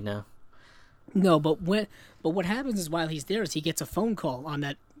particularly, no. No, but what happens is while he's there is he gets a phone call on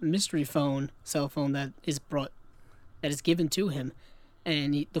that mystery cell phone that is given to him,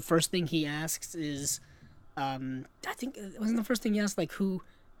 and the first thing he asks is, I think it wasn't the first thing he asked, like who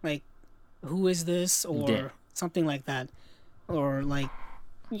is this, or something like that, or like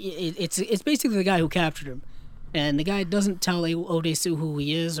it's basically the guy who captured him, and the guy doesn't tell Odesu who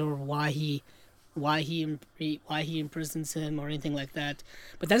he is or why he imprisons him or anything like that.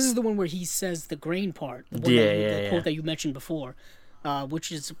 But this is the one where he says the grain part, the quote that you mentioned before,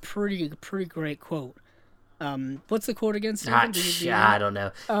 which is a pretty great quote. What's the quote again, Steven? I don't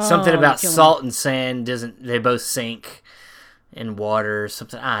know. Something about salt and sand they both sink in water or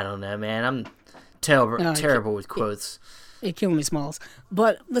something. I don't know, man. I'm terrible with quotes. It killed me, Smalls.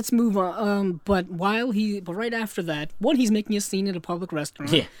 But let's move on. But right after that, one, he's making a scene at a public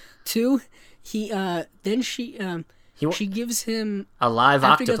restaurant. Yeah. 2, she gives him a live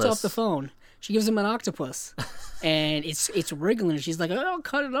after octopus. He gets off the phone. She gives him an octopus, and it's wriggling. And she's like, "I'll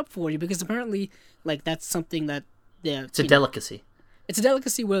cut it up for you," because apparently, like, that's something that it's a delicacy. It's a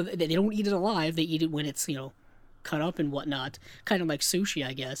delicacy where they don't eat it alive. They eat it when it's, cut up and whatnot. Kind of like sushi,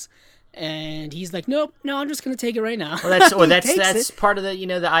 I guess. And he's like, nope, no, I'm just going to take it right now. Well, that's part of the,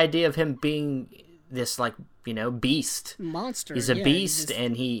 the idea of him being this, like, beast. Monster. He's a beast,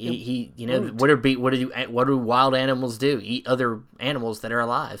 and he what do wild animals do? Eat other animals that are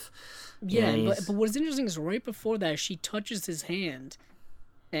alive. Yeah, but what's interesting is right before that, she touches his hand,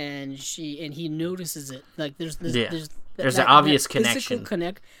 and he notices it. Like there's an obvious connection.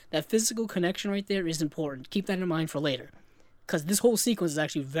 That physical connection right there is important. Keep that in mind for later, because this whole sequence is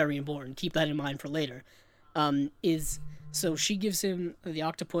actually very important. Keep that in mind for later. So she gives him the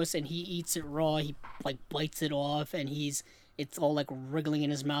octopus, and he eats it raw. He like bites it off, and it's all like wriggling in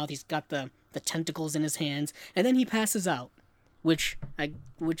his mouth. He's got the tentacles in his hands, and then he passes out, which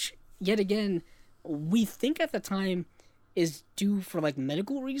yet again, we think at the time is due for like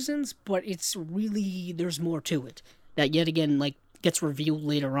medical reasons, but it's really, there's more to it that yet again like gets revealed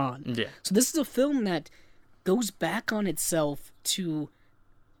later on. Yeah. So this is a film that goes back on itself to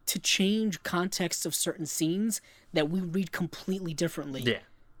change context of certain scenes that we read completely differently. Yeah.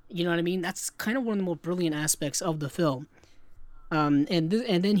 You know what I mean? That's kind of one of the more brilliant aspects of the film. And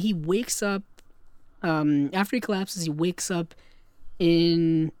then he wakes up after he collapses. He wakes up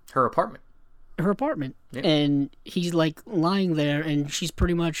in her apartment. Yeah. And he's like lying there, and she's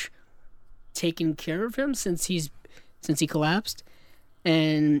pretty much taken care of him since he collapsed,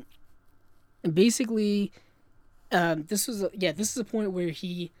 and basically, this is a point where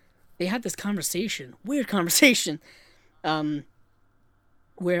they had this weird conversation,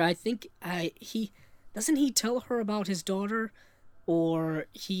 where I think he tell her about his daughter, or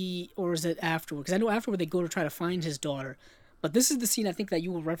is it afterward? Because I know afterward they go to try to find his daughter. But this is the scene I think that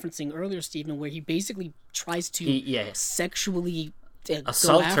you were referencing earlier, Stephen, where he basically tries to sexually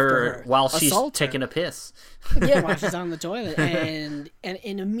assault her while she's taking a piss. Yeah, while she's on the toilet, and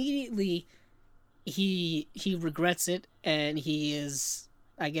immediately he regrets it, and he is,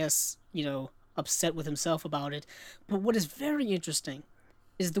 I guess, upset with himself about it. But what is very interesting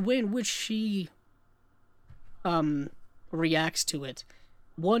is the way in which she reacts to it.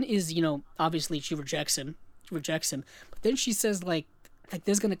 One is, obviously she rejects him, but then she says like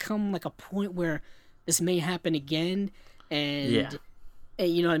there's gonna come like a point where this may happen again, and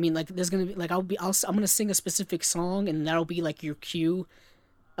you know what I mean, like there's gonna be like I'm gonna sing a specific song, and that'll be like your cue,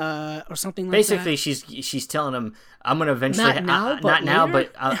 or something like basically that. she's telling him, I'm gonna eventually not now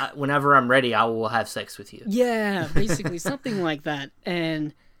but whenever I'm ready I will have sex with you. Basically something like that.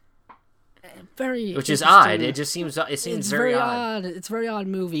 And which is odd. It seems very odd. It's a very odd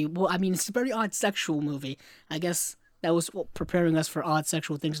movie. Well, I mean, it's a very odd sexual movie. I guess that was preparing us for odd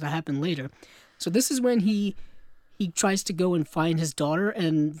sexual things to happen later. So this is when he tries to go and find his daughter,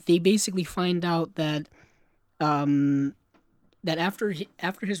 and they basically find out that that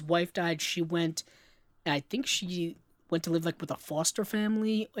after his wife died, she went to live like with a foster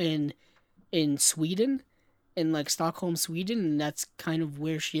family in Sweden. In like Stockholm, Sweden, and that's kind of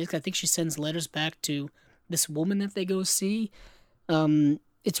where she is. I think she sends letters back to this woman that they go see.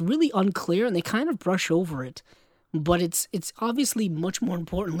 It's really unclear, and they kind of brush over it, but it's obviously much more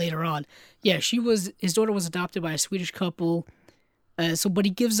important later on. Yeah, his daughter was adopted by a Swedish couple, but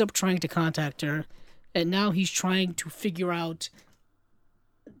he gives up trying to contact her, and now he's trying to figure out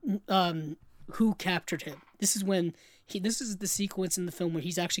who captured him. This is the sequence in the film where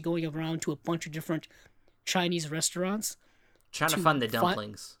he's actually going around to a bunch of different Chinese restaurants trying to find the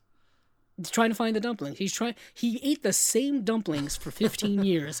dumplings. Trying to find the dumplings. He ate the same dumplings for 15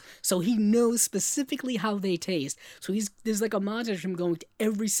 years, so he knows specifically how they taste. So there's like a montage of him going to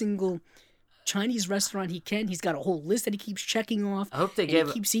every single Chinese restaurant he can. He's got a whole list that he keeps checking off. I hope he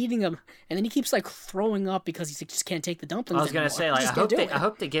keeps eating them, and then he keeps like throwing up because he just can't take the dumplings. I was gonna say, like, I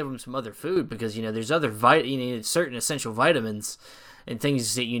hope they gave him some other food, because there's other certain essential vitamins and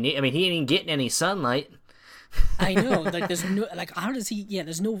things that you need. I mean, he ain't even getting any sunlight. I know, like there's no, like how does he? Yeah,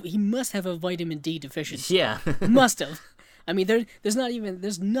 he must have a vitamin D deficiency. Yeah, must have. I mean, there's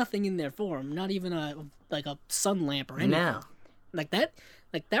nothing in there for him. Not even a sun lamp or anything. No. Like that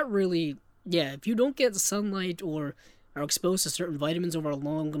really. Yeah, if you don't get sunlight or are exposed to certain vitamins over a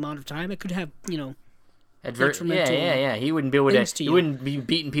long amount of time, it could have detrimental. Yeah. He wouldn't be able to. He wouldn't be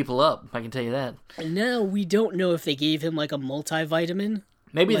beating people up. I can tell you that. And now we don't know if they gave him like a multivitamin.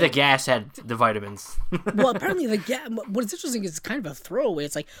 Maybe the gas had the vitamins. Well, apparently the gas. What's interesting is it's kind of a throwaway.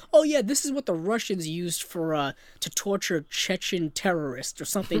 It's like, oh yeah, this is what the Russians used for to torture Chechen terrorists or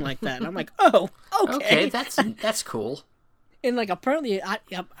something like that. And I'm like, oh, okay, that's cool. And like apparently,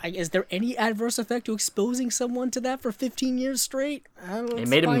 is there any adverse effect to exposing someone to that for 15 years straight? I don't know. It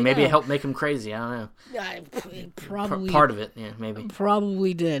made him, maybe it helped make him crazy. I don't know. It probably part of it, yeah, maybe.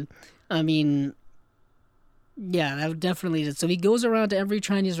 Probably did. I mean, yeah, that definitely did. So he goes around to every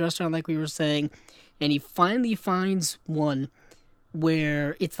Chinese restaurant, like we were saying, and he finally finds one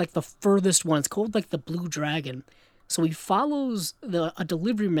where it's like the furthest one. It's called like the Blue Dragon. So he follows a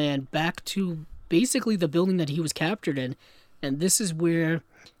delivery man back to basically the building that he was captured in, and this is where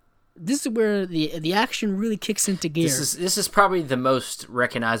the action really kicks into gear. This is probably the most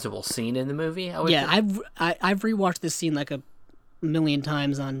recognizable scene in the movie. I would think. I've rewatched this scene like a million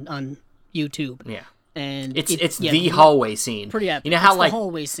times on YouTube. Yeah. And it's the hallway scene. Pretty epic. You know how it's like the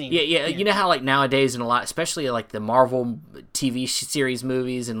hallway scene. Yeah. You know how like nowadays in a lot, especially like the Marvel TV series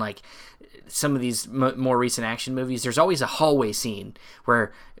movies and like some of these more recent action movies, there's always a hallway scene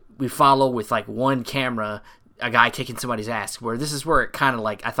where we follow with like one camera a guy kicking somebody's ass. Where this is where it kind of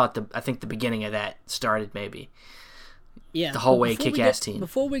like I think the beginning of that started maybe. Yeah. The hallway kick-ass scene.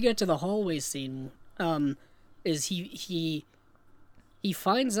 Before we get to the hallway scene, is he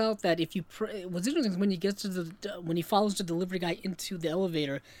finds out that if you what's interesting is when he gets to when he follows the delivery guy into the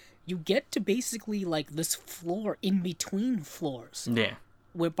elevator, you get to basically like this floor in between floors. Yeah.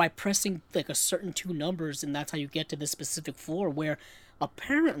 Where by pressing like a certain two numbers, and that's how you get to this specific floor. Where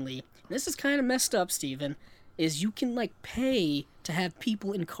apparently this is kind of messed up, Steven, is you can like pay to have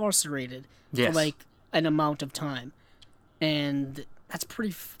people incarcerated for like an amount of time, and that's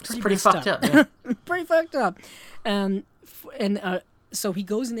pretty fucked up. Yeah. Pretty fucked up. So he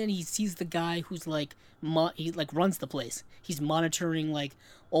goes in there and he sees the guy who's like he like runs the place. He's monitoring like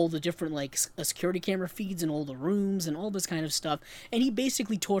all the different like security camera feeds in all the rooms and all this kind of stuff. And he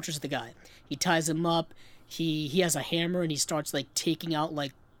basically tortures the guy. He ties him up. He has a hammer and he starts like taking out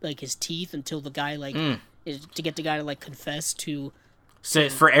like his teeth until the guy like to get the guy to like confess to. So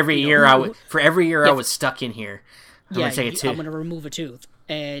for every year I was stuck in here, I'm gonna take a tooth. I'm gonna remove a tooth,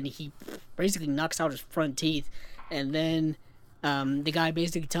 and he basically knocks out his front teeth, and then. The guy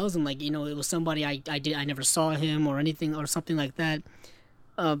basically tells him, like, it was somebody I never saw him or anything or something like that.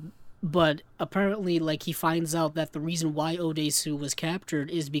 But apparently, like, he finds out that the reason why Odesu was captured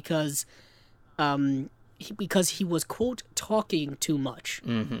is because he was, quote, talking too much.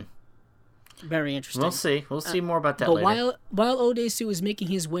 Mm-hmm. Very interesting. We'll see more about that but later. While Odesu is making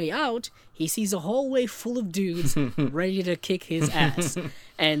his way out, he sees a hallway full of dudes ready to kick his ass.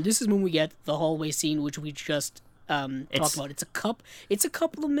 And this is when we get the hallway scene, which we just... talk about. It's a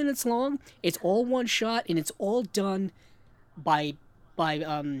couple of minutes long. It's all one shot, and it's all done by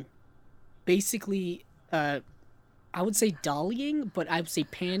basically I would say dollying, but I would say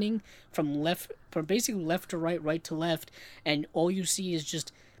panning from basically left to right, right to left, and all you see is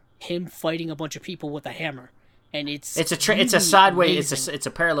just him fighting a bunch of people with a hammer, and it's a sideways, it's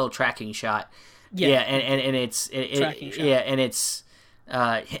a parallel tracking shot. Yeah, and it's tracking shot. Yeah, and it's.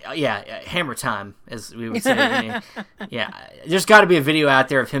 Hammer time, as we would say. Yeah, there's got to be a video out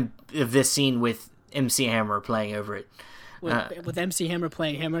there of this scene with MC Hammer playing over it. With MC Hammer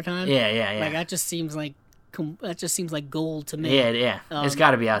playing Hammer Time. Yeah. Like that just seems like gold to me. Yeah. It's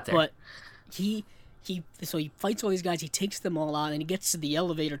got to be out there. But he fights all these guys. He takes them all out, and he gets to the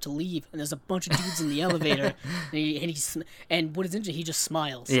elevator to leave. And there's a bunch of dudes in the elevator, and what is interesting, he just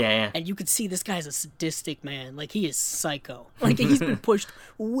smiles. Yeah. And you could see this guy's a sadistic man. Like he is psycho. Like he's been pushed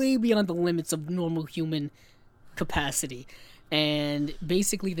way beyond the limits of normal human capacity. And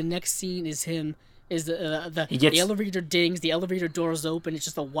basically, the next scene is him. The elevator dings, the elevator doors open. It's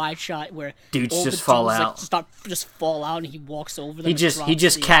just a wide shot where dudes just fall out, just fall out, and he walks over them. He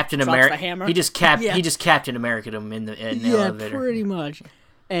just Captain America. He just Captain America them in the elevator. Yeah, pretty much.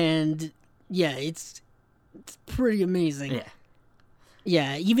 And yeah, it's pretty amazing.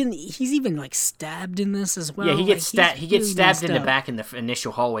 Yeah. He's even like stabbed in this as well. Yeah, he gets stabbed. He gets stabbed in the back in the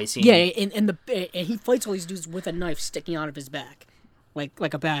initial hallway scene. Yeah, and he fights all these dudes with a knife sticking out of his back, like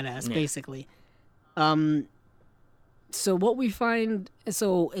a badass, basically. So what we find,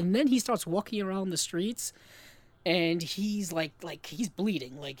 and then he starts walking around the streets, and he's like he's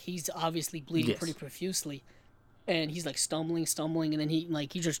bleeding, like he's obviously bleeding pretty profusely, and he's like stumbling, and then he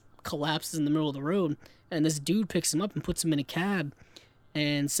just collapses in the middle of the road, and this dude picks him up and puts him in a cab,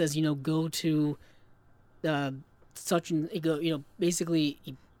 and says, go to, basically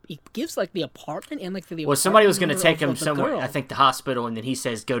he gives like the apartment and like the. Well, somebody was going to take him somewhere, I think the hospital, and then he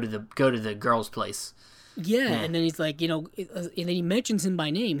says go to the girl's place. Yeah, and then he's like, and then he mentions him by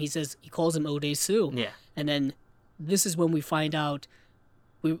name. He calls him Odesu. Yeah. And then this is when we find out,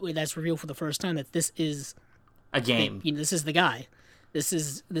 that's revealed for the first time, that this is a game. This is the guy. This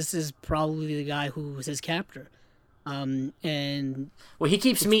is probably the guy who was his captor. And well, he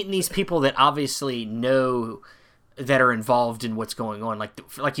keeps meeting these people that obviously know that are involved in what's going on.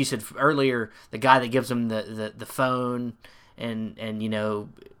 Like you said earlier, the guy that gives him the phone, and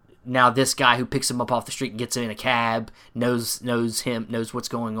now this guy who picks him up off the street and gets him in a cab knows what's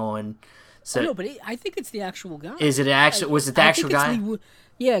going on. So no, but I think it's the actual guy. Is it actual? Was it the actual guy?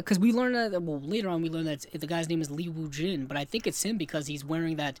 Yeah, because we learned that. Well, later on we learned that the guy's name is Lee Woo Jin, but I think it's him because he's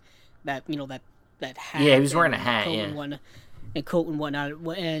wearing that hat. Yeah, he was wearing a hat. And coat and whatnot.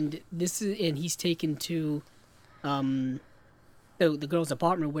 And he's taken to, the girl's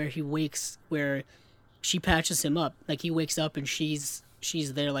apartment where she patches him up. Like he wakes up and she's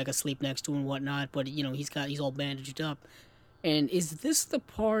there like asleep next to him and whatnot. But he's all bandaged up. And is this the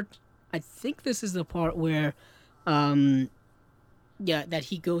part? I think this is the part where, that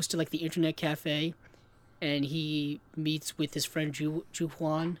he goes to like the internet cafe, and he meets with his friend Ju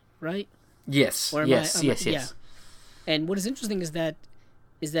Hwan, right? Yes. Yes. Yeah. And what is interesting is that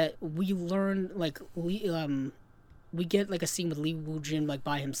we learn we get like a scene with Lee Woo Jin like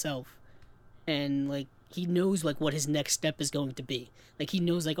by himself, and like he knows like what his next step is going to be. Like he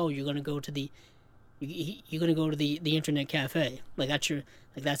knows like, oh, you're gonna go to the internet cafe.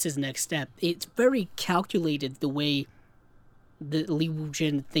 That's his next step. It's very calculated the way that Lee Woo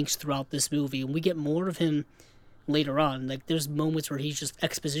Jin thinks throughout this movie, and we get more of him later on. Like there's moments where he's just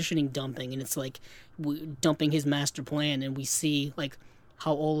expositioning dumping, and it's like dumping his master plan, and we see like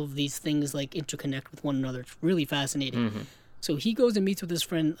how all of these things like interconnect with one another. It's really fascinating. Mm-hmm. So he goes and meets with his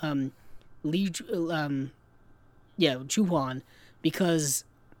friend Ju Hwan, because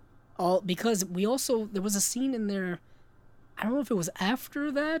there was a scene in there. I don't know if it was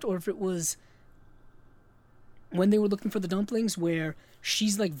after that or if it was when they were looking for the dumplings, where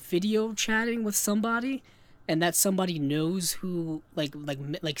she's like video chatting with somebody, and that somebody knows who like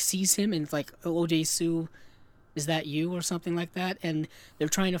sees him, and it's like, oh, Dae-soo, is that you or something like that? And they're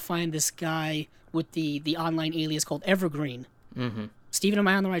trying to find this guy with the online alias called Evergreen. Mm-hmm. Steven, am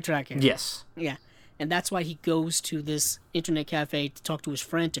I on the right track here? Yes. Yeah. And that's why he goes to this internet cafe to talk to his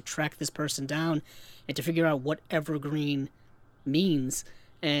friend, to track this person down and to figure out what Evergreen means.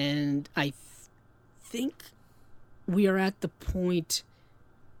 And I think we are at the point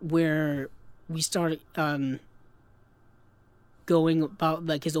where we start going about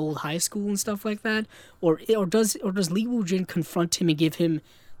like his old high school and stuff like that, or does Lee Woo Jin confront him and give him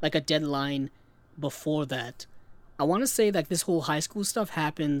like a deadline before that? I want to say that this whole high school stuff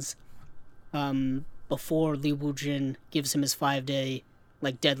happens before Lee Woo Jin gives him his 5-day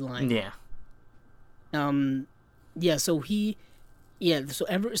like deadline. Yeah. So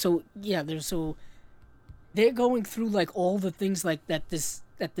they're going through like all the things like that this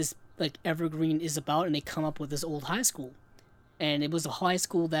like Evergreen is about, and they come up with this old high school. And it was a high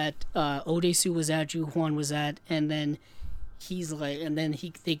school that Dae-soo was at, Ju Hwan was at, and then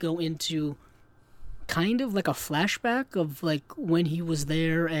they go into kind of like a flashback of like when he was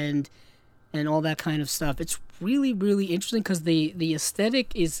there and all that kind of stuff. It's really, really interesting because the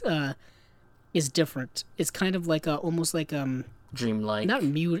aesthetic is different. It's kind of like almost like dreamlike, not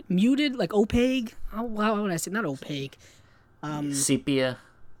muted, like opaque. How would I say? Not opaque.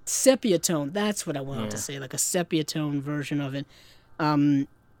 Sepia tone. That's what I wanted to say. Like a sepia tone version of it.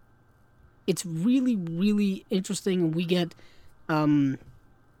 It's really, really interesting. We get we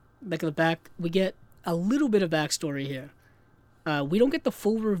get a little bit of backstory here. We don't get the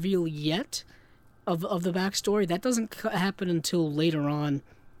full reveal yet of the backstory. That doesn't happen until later on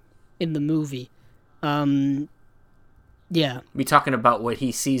in the movie. Yeah. We talking about what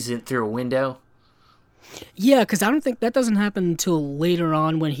he sees it through a window? Yeah, because I don't think that doesn't happen until later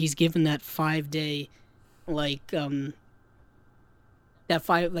on when he's given that 5-day, like,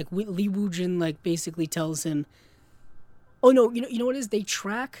 Lee Woo Jin, like, basically tells him, oh, no, you know what it is? They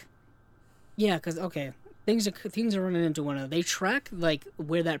track, yeah, because, okay, things are running into one another. They track, like,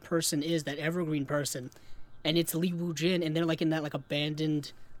 where that person is, that Evergreen person, and it's Lee Woo Jin, and they're, like, in that, like,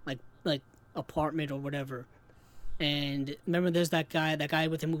 abandoned, like apartment or whatever. And remember, there's that guy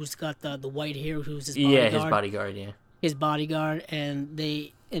with him who's got the white hair, who's his bodyguard. Yeah, his bodyguard. Yeah, his bodyguard, and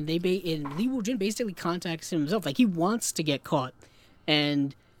Lee Woo Jin basically contacts him himself, like he wants to get caught,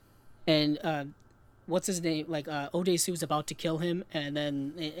 and what's his name? Like Dae-soo's about to kill him, and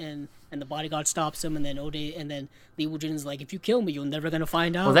then the bodyguard stops him, and then Lee Woo Jin's like, if you kill me, you're never gonna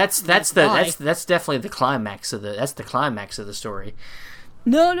find out. Well, that's definitely the climax of the story.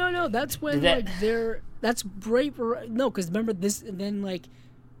 No. That's when that's brave. No, because remember this. And then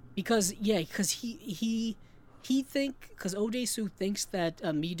because he because Dae-soo thinks that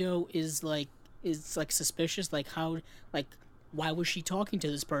Mido is suspicious. Like how why was she talking to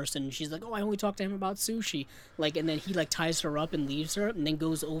this person? And she's like, oh, I only talked to him about sushi. Like, and then he like ties her up and leaves her, and then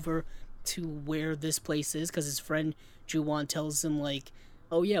goes over to where this place is because his friend Juwan tells him like,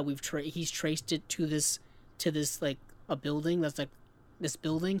 oh yeah, he's traced it to this like a building that's like this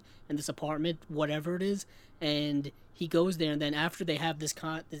building and this apartment, whatever it is, and he goes there, and then after they have this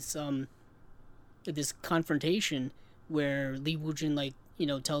confrontation where Lee Woo-jin like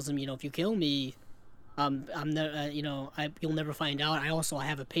tells him, if you kill me, I'm never, you'll never find out. I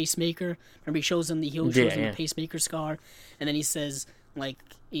have a pacemaker. Remember, he shows him the the pacemaker scar, and then he says like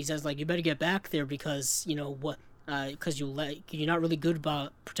you better get back there because because you're not really good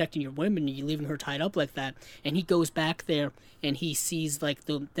about protecting your women. You're leaving her tied up like that. And he goes back there and he sees like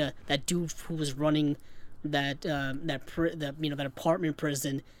that dude who was running that apartment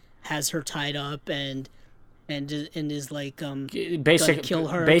prison has her tied up and is like gonna kill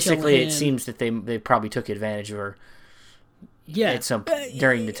her. Basically, kill him. It seems that they probably took advantage of her. Yeah, at some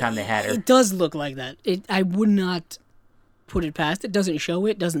during the time they had her. It does look like that. I would not put it past. It doesn't show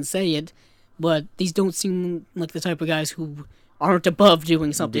it. Doesn't say it. But these don't seem like the type of guys who aren't above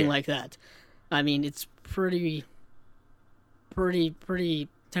doing something like that. I mean, it's pretty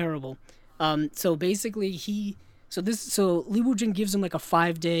terrible. So basically, Lee Woo-jin gives him like a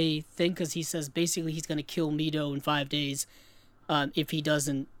 5-day thing because he says basically he's gonna kill Mito in 5 days, if he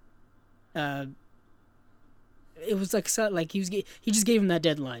doesn't. It was like he just gave him that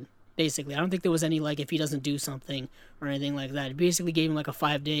deadline. Basically, I don't think there was any like if he doesn't do something or anything like that. He basically gave him like a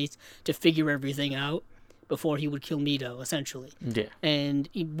 5 days to figure everything out before he would kill Mito, essentially. Yeah. And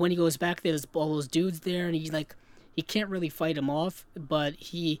when he goes back there, there's all those dudes there, and he can't really fight him off, but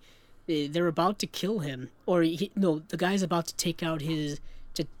they're about to kill him, or the guy's about to take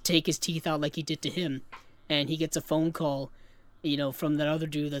his teeth out like he did to him, and he gets a phone call. From that other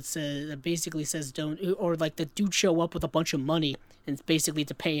dude that basically says don't, or like the dude show up with a bunch of money and it's basically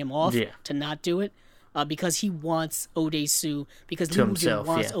to pay him off to not do it, because he wants Odesu, because Lee Woo-jin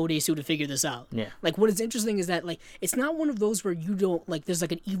wants Odesu to figure this out. Yeah. Like what is interesting is that like it's not one of those where you don't like there's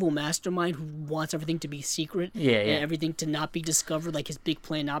like an evil mastermind who wants everything to be secret and everything to not be discovered, like his big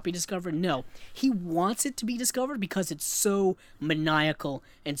plan not be discovered. No, he wants it to be discovered because it's so maniacal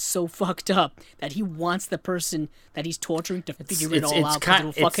and so fucked up that he wants the person that he's torturing to figure it all out because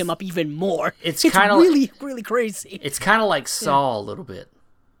it'll fuck him up even more. It's kind of really really crazy. It's kind of like Saw a little bit.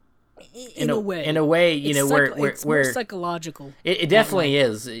 In a way, it's more psychological. It definitely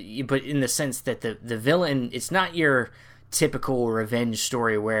is, but in the sense that the villain, it's not your typical revenge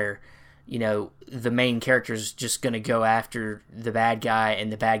story where, the main character is just going to go after the bad guy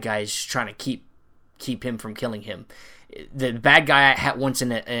and the bad guy is trying to keep him from killing him. The bad guy wants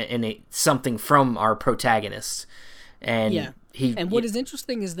something from our protagonist, and what is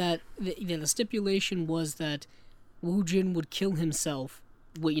interesting is that the stipulation was that Woo-jin would kill himself.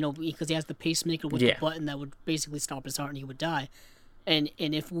 Because he has the pacemaker with the button that would basically stop his heart and he would die. And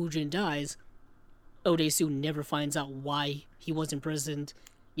if Woo-jin dies, Odesu never finds out why he was imprisoned,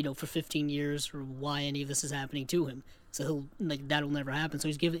 for 15 years or why any of this is happening to him. So that'll never happen. So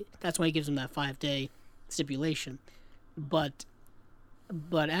that's why he gives him that 5-day stipulation. But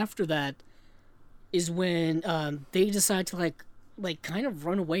after that is when they decide to like kind of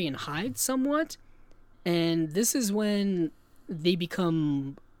run away and hide somewhat. And this is when they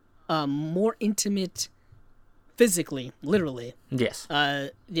become more intimate physically, literally. Yes.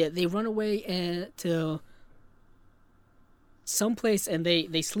 They run away to someplace and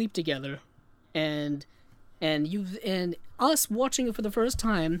they sleep together, and us watching it for the first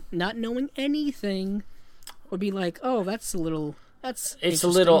time, not knowing anything, would be like, oh, it's a little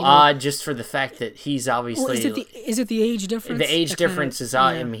odd just for the fact that he's obviously. Well, is it the age difference? The age difference is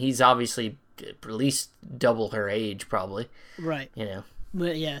odd. I mean, he's obviously at least double her age, probably. Right.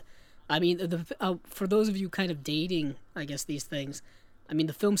 But yeah, I mean, for those of you kind of dating, I guess, these things, I mean,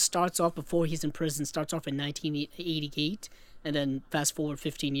 the film starts off before he's in prison, starts off in 1988, and then fast forward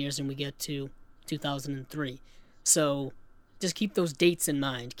 15 years and we get to 2003. So just keep those dates in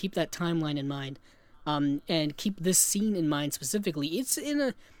mind. Keep that timeline in mind. And keep this scene in mind specifically.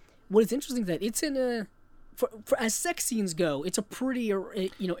 What is interesting is that it's in a... For as sex scenes go, it's a pretty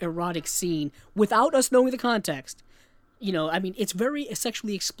erotic scene without us knowing the context. I mean, it's very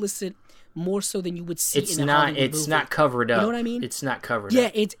sexually explicit, more so than you would see in a Hollywood movie. It's not covered up. You know what I mean? It's not covered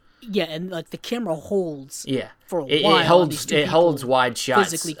up. And like the camera holds. Yeah. For a while. It holds wide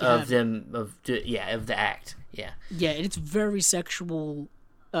shots of them of the act. Yeah. Yeah, and it's very sexual,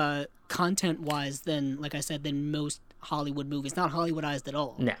 content wise than most Hollywood movies. Not Hollywoodized at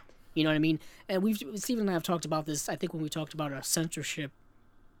all. No. You know what I mean? And Stephen and I have talked about this, I think, when we talked about our censorship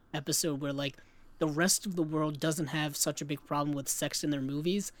episode, where, like, the rest of the world doesn't have such a big problem with sex in their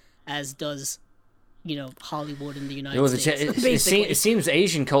movies as does, Hollywood in the United States. It seems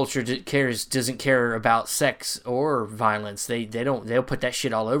Asian culture doesn't care about sex or violence. They'll put that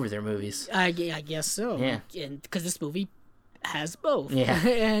shit all over their movies. I guess so. Yeah, and because this movie has both. Yeah,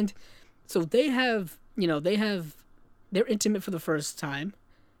 and so they're intimate for the first time,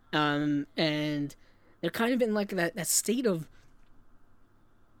 and they're kind of in like that state of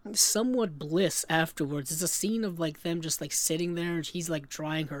somewhat bliss afterwards. It's a scene of like them just like sitting there and she's like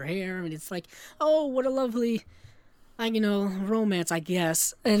drying her hair and it's like, oh, what a lovely romance, I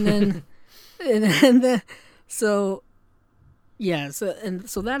guess. And then so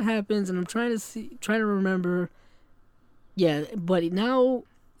that happens and I'm trying to remember. Yeah, but now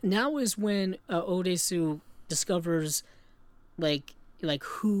is when Odesu discovers like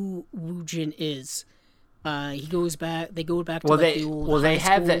who Woojin is. They go back to the old high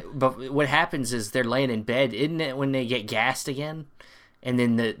school. That, but what happens is they're laying in bed, isn't it, when they get gassed again? And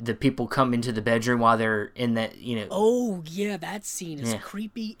then the people come into the bedroom while they're in that, Oh, yeah, that scene is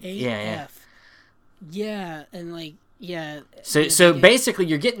creepy AF. Yeah, and like, yeah. So basically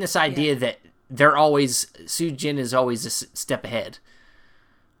you're getting this idea that they're always, Soojin is always a step ahead.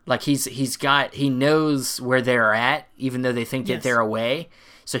 Like he knows where they're at, even though they think that they're away.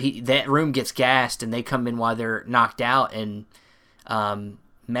 So that room gets gassed, and they come in while they're knocked out and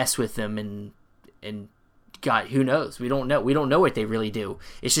mess with them, and God, who knows? We don't know. We don't know what they really do.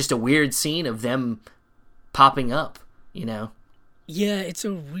 It's just a weird scene of them popping up, Yeah, it's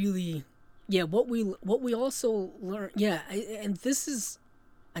a really What we also learn. Yeah, and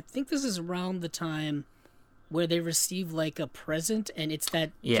I think this is around the time where they receive like a present, and it's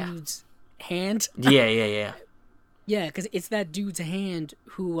that dude's hand. Yeah. Yeah, because it's that dude's hand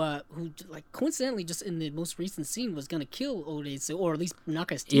who like coincidentally just in the most recent scene was gonna kill Odesu, or at least knock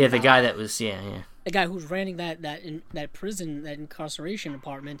his teeth out. The guy that was the guy who's running that prison, that incarceration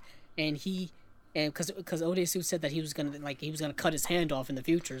apartment, and because Odesu said that he was gonna cut his hand off in the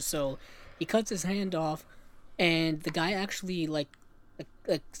future, so he cuts his hand off, and the guy actually like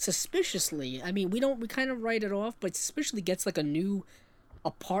suspiciously, I mean we kind of write it off, but suspiciously gets like a new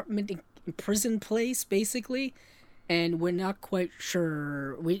apartment in prison place basically. And we're not quite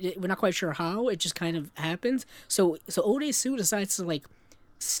sure. We're not quite sure how. It just kind of happens. So Odesu decides to like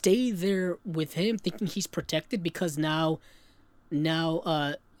stay there with him, thinking he's protected because now,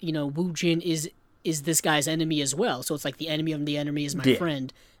 Woojin is this guy's enemy as well. So it's like the enemy of the enemy is my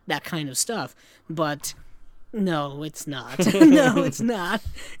friend, that kind of stuff. But no, it's not. No, it's not.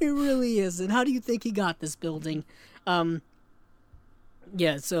 It really isn't. How do you think he got this building?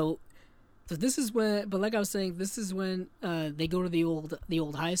 Yeah. So this is when, but like I was saying, this is when they go to the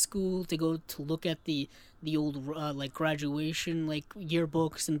old high school to go to look at the old like graduation like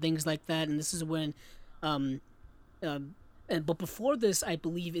yearbooks and things like that, and this is when, but before this, I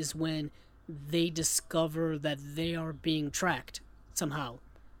believe, is when they discover that they are being tracked somehow.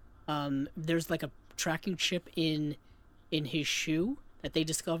 There's like a tracking chip in his shoe that they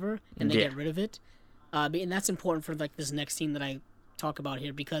discover, and they get rid of it, and that's important for like this next scene that I talk about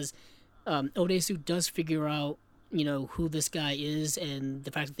here because. Odesu does figure out, who this guy is, and the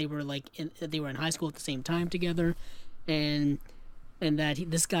fact that they were in high school at the same time together, and that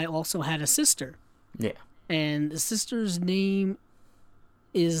this guy also had a sister. Yeah. And the sister's name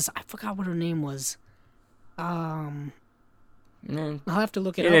is, I forgot what her name was. I'll have to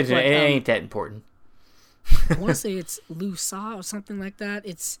look it up. It ain't that important. I want to say it's Lusa or something like that.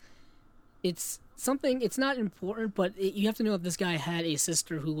 It's something. It's not important, but you have to know that this guy had a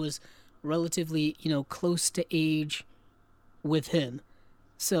sister who was relatively, close to age with him.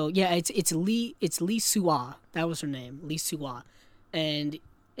 So yeah, it's Lee Sua. That was her name, Lee Sua. And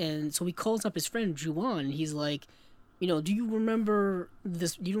so he calls up his friend Juan, and he's like, do you remember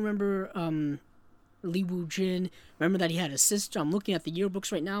this? Do you remember Lee Woo-jin? Remember that he had a sister? I'm looking at the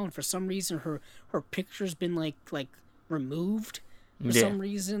yearbooks right now, and for some reason her picture's been like removed. For some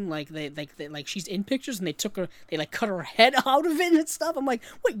reason, like they she's in pictures and they like cut her head out of it and stuff. I'm like,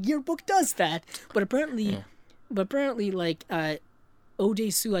 what yearbook does that? But apparently, like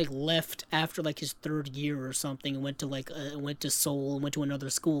Odesu like left after like his third year or something and went to Seoul and went to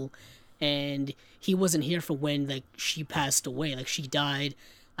another school, and he wasn't here for when like she passed away. Like she died,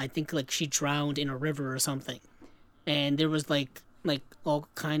 I think like she drowned in a river or something, and there was like all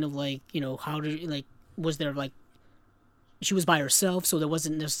kind of like how did like was there like. She was by herself, so it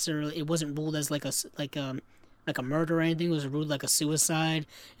wasn't ruled as like a murder or anything. It was ruled like a suicide,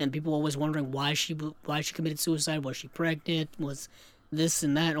 and people were always wondering why she committed suicide. Was she pregnant? Was this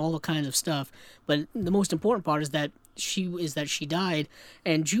and that, all the kinds of stuff. But the most important part is that she died,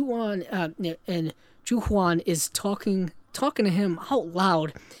 and Ju Huan is talking to him out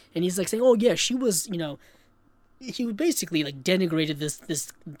loud, and he's like saying, "Oh yeah, she was, he basically like denigrated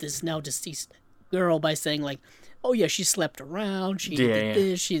this now deceased girl by saying like, oh yeah, she slept around, she did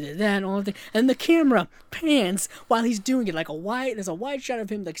this, she did that, and all that. And the camera pans while he's doing it, like there's a wide shot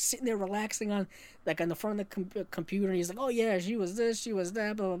of him like sitting there relaxing on the front of the computer, and he's like, oh yeah, she was this, she was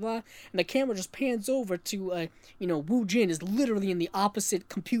that, blah blah blah. And the camera just pans over to Wu Jin is literally in the opposite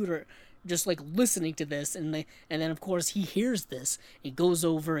computer, just like listening to this, and then of course he hears this. He goes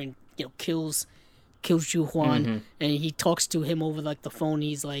over and kills Ju Huan, and he talks to him over like the phone.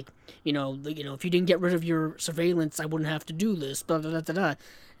 He's like, if you didn't get rid of your surveillance, I wouldn't have to do this. Blah blah blah blah, blah.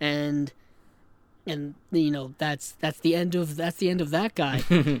 And that's the end of that guy.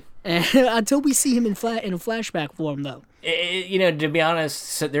 Until we see him in a flashback form, though. To be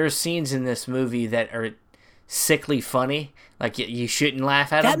honest, there are scenes in this movie that are sickly funny. Like you shouldn't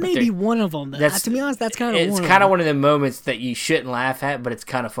laugh at them. That may be one of them. To be honest, that's kind of it's kind of one of the moments that you shouldn't laugh at, but it's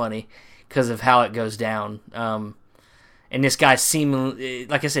kind of funny because of how it goes down. And this guy seemingly,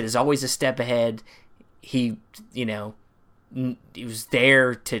 like I said, is always a step ahead. He was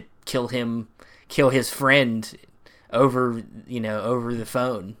there to kill his friend over the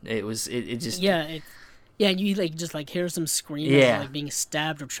phone. It just you just hears him scream, like being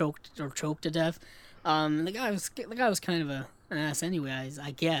stabbed or choked to death. The guy was kind of an ass anyway,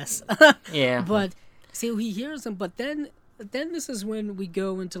 I guess. Yeah. But see, he hears him, but then this is when we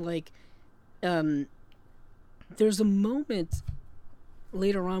go into like, there's a moment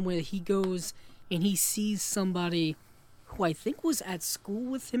later on where he goes and he sees somebody who I think was at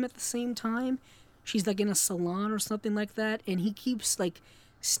school with him at the same time. She's like in a salon or something like that, and he keeps like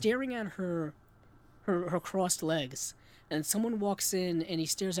staring at her crossed legs. And someone walks in and he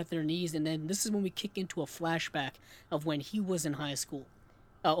stares at their knees, and then this is when we kick into a flashback of when he was in high school.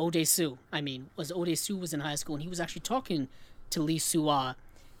 Ode-su was in high school, and he was actually talking to Lee Soo-ah.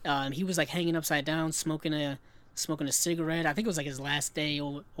 He was like hanging upside down, smoking a cigarette. I think it was like his last day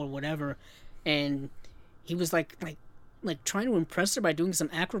or whatever, and he was like trying to impress her by doing some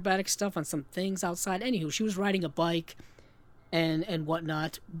acrobatic stuff on some things outside. Anywho, she was riding a bike and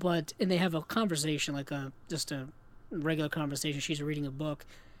whatnot, and they have a conversation, like just a regular conversation. She's reading a book,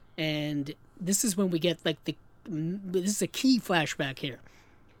 and this is when we get like this is a key flashback here,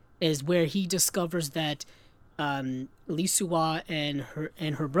 is where he discovers that Lee Soo-ah and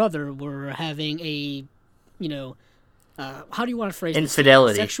her brother were having a how do you want to phrase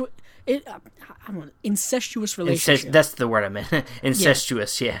infidelity this? Incestuous relationship. That's the word I meant.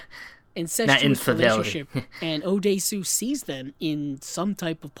 Incestuous, yeah. Incestuous not infidelity. Relationship. And Ode-su sees them in some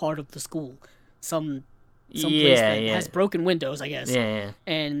type of part of the school, some place that has broken windows, I guess. Yeah.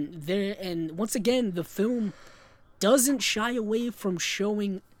 And once again, the film doesn't shy away from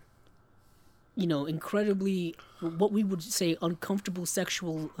showing, incredibly what we would say uncomfortable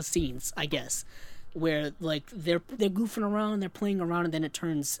sexual scenes, I guess, where like they're goofing around, they're playing around, and then it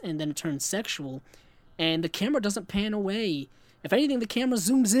turns sexual, and the camera doesn't pan away. If anything, the camera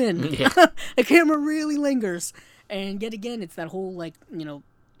zooms in. Yeah. The camera really lingers, and yet again, it's that whole like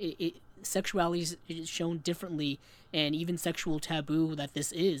sexuality is shown differently, and even sexual taboo that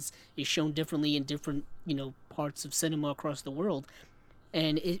this is shown differently in different parts of cinema across the world,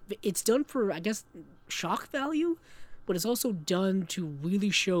 and it's done for, I guess, shock value, but it's also done to really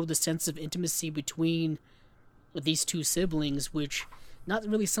show the sense of intimacy between these two siblings, which not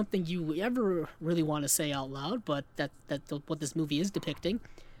really something you ever really want to say out loud, but that's what this movie is depicting.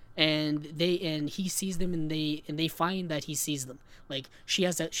 And he sees them, and they find that he sees them. Like she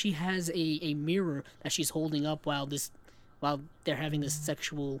has a mirror that she's holding up while they're having this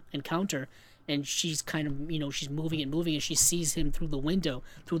sexual encounter, and she's kind of she's moving and she sees him through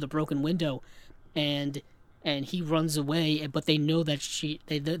the broken window, and he runs away, but they know that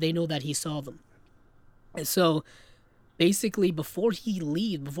they know that he saw them. And so basically before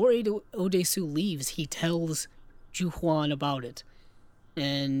Ode-su leaves, he tells Ju Huan about it.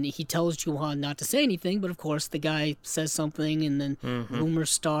 And he tells Ju Huan not to say anything, but of course the guy says something, and then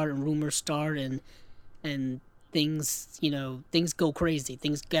rumors start, and things go crazy.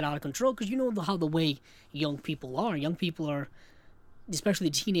 Things get out of control, because how the way young people are. Young people are, especially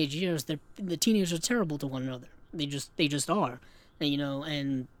the teenage years, the teenagers are terrible to one another. They just are.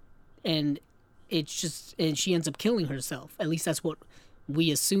 And it's just, and she ends up killing herself. At least that's what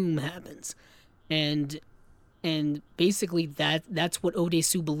we assume happens. And basically that's what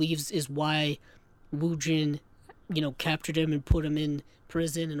Ode-su believes is why Woo Jin, captured him and put him in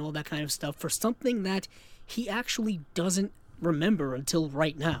prison and all that kind of stuff, for something that he actually doesn't remember until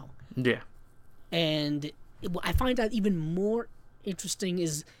right now. Yeah. And I find that even more interesting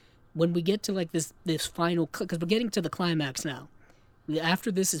is when we get to like this final, because we're getting to the climax now.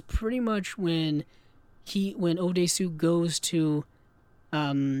 After this is pretty much when Odesu goes to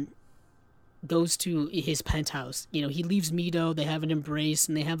his penthouse. You know, he leaves Mido, they have an embrace,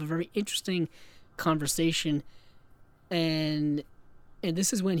 and they have a very interesting conversation. And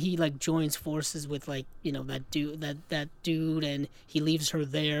this is when he like joins forces with like, you know, that dude, and he leaves her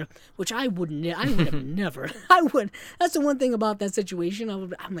there, which I would have never. That's the one thing about that situation.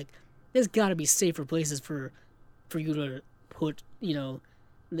 I'm like, there's got to be safer places for you to put, you know,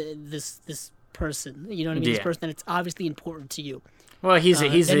 this person. You know what I mean? Yeah. This person that it's obviously important to you. Well, he's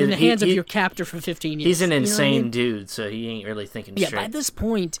in the hands of your captor for 15 years. He's an insane you know what I mean? dude, so he ain't really thinking straight. Yeah, by this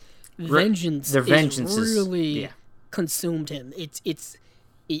point, vengeance is really consumed him.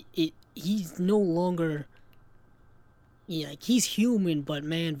 He's no longer. Yeah, like he's human, but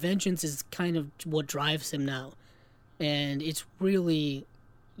man, vengeance is kind of what drives him now, and it's really,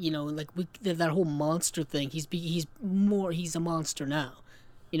 you know, like that whole monster thing. He's a monster now.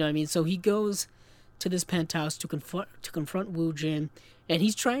 You know what I mean? So he goes to this penthouse to confront Wu Jin, and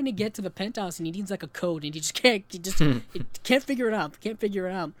he's trying to get to the penthouse, and he needs like a code, and he just can't figure it out.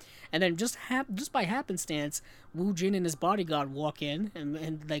 And then just by happenstance, Wu Jin and his bodyguard walk in,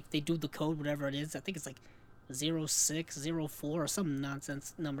 and like they do the code, whatever it is. I think it's like 0604 or some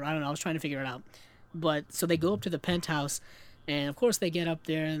nonsense number. I don't know. I was trying to figure it out. But so they go up to the penthouse, and of course they get up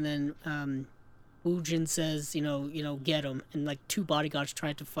there, and then Wu Jin says, you know, get him, and like two bodyguards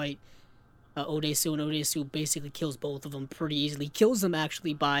try to fight Odesu, and Odesu basically kills both of them pretty easily. He kills them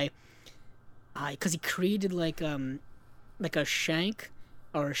actually by, because he created like a shank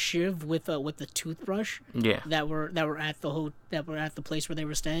or a shiv with a toothbrush. Yeah. That were at the place where they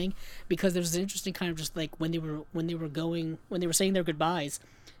were staying, because there was an interesting kind of just like when they were saying their goodbyes,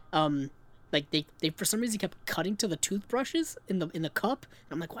 like they for some reason kept cutting to the toothbrushes in the cup.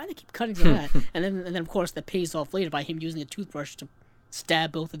 And I'm like, why do they keep cutting to that? and then of course that pays off later by him using a toothbrush to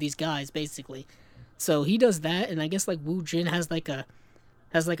stab both of these guys basically. So he does that, and I guess like Wu Jin has like a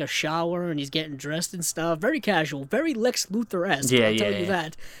shower, and he's getting dressed and stuff. Very casual, very Lex Luthor-esque. I'll tell you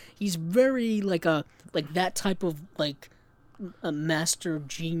that. He's very like that type of like a master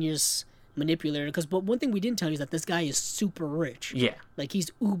genius manipulator. But one thing we didn't tell you is that this guy is super rich. Yeah. Like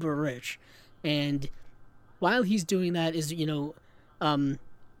he's uber rich, and while he's doing that is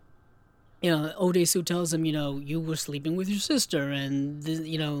Odesu tells him, you know, you were sleeping with your sister, and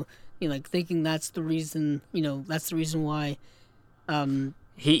like thinking that's the reason why.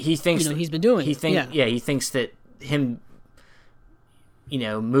 He thinks he's been doing. He thinks that him, you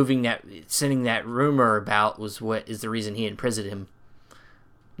know, sending that rumor about was what is the reason he imprisoned him,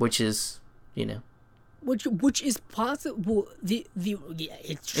 which is, you know, which is possible. It's true.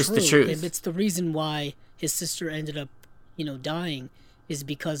 It's the truth. It's the reason why his sister ended up, you know, dying, is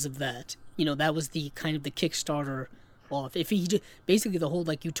because of that. You know, that was the kind of the Kickstarter off. If he basically the whole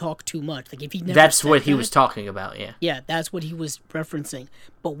like you talk too much, like if he never that's what he was talking about. Yeah, that's what he was referencing.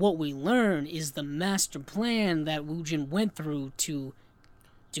 But what we learn is the master plan that Wu Jin went through to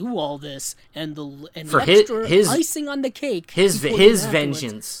do all this, and the extra icing on the cake, his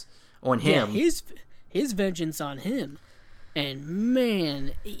vengeance on him. Yeah, his vengeance on him. And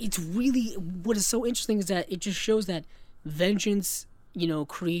man, it's really, what is so interesting is that it just shows that vengeance, you know,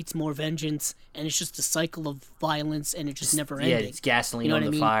 creates more vengeance, and it's just a cycle of violence, and it just never ending. Yeah, it's gasoline on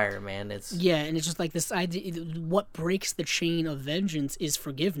the fire, man. And it's just like this idea. What breaks the chain of vengeance is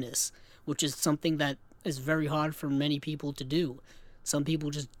forgiveness, which is something that is very hard for many people to do. Some people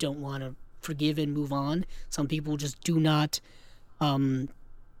just don't want to forgive and move on. Some people just do not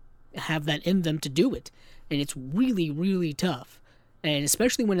have that in them to do it, and it's really, really tough. And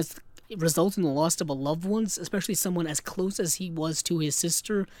especially when it results in the loss of a loved one, especially someone as close as he was to his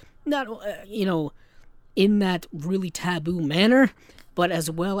sister, not in that really taboo manner, but as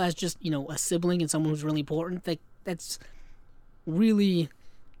well as just, you know, a sibling and someone who's really important. That's really,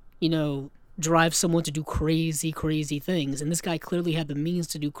 you know, drives someone to do crazy, crazy things. And this guy clearly had the means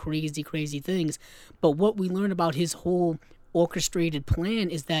to do crazy, crazy things. But what we learn about his whole orchestrated plan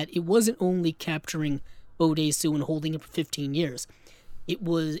is that it wasn't only capturing Odesu and holding him for 15 years.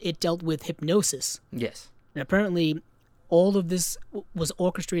 It dealt with hypnosis. Yes. And apparently all of this was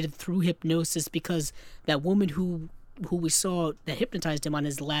orchestrated through hypnosis, because that woman who we saw that hypnotized him on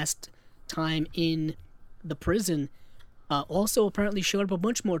his last time in the prison also apparently showed up a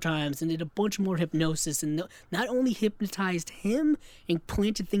bunch more times and did a bunch more hypnosis, and not only hypnotized him and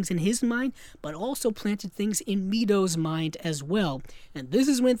planted things in his mind, but also planted things in Mido's mind as well. And this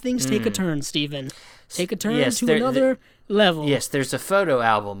is when things take a turn, Stephen. Take a turn to another level. Yes, there's a photo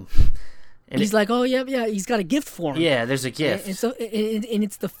album he's like, oh yeah, he's got a gift for him. Yeah, there's a gift. And so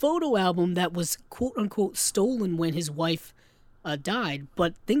it's the photo album that was quote unquote stolen when his wife died,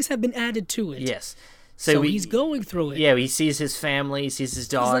 but things have been added to it. Yes. So he's going through it. Yeah, he sees his family, he sees his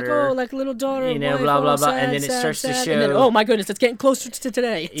daughter. He's like, oh, like little daughter, you know, wife, blah, blah, blah. Sad, and then it starts to show. And then, oh my goodness, it's getting closer to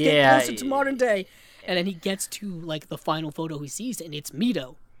today. It's getting Yeah. closer to modern day. And then he gets to, like, the final photo he sees, and it's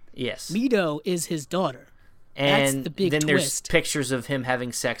Mito. Yes. Mito is his daughter. And that's the big then twist. There's pictures of him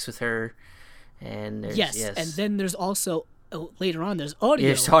having sex with her. And yes. And then there's also, later on, there's audio.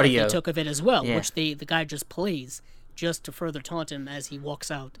 There's audio. That they took of it as well, Yeah. which the guy just plays just to further taunt him as he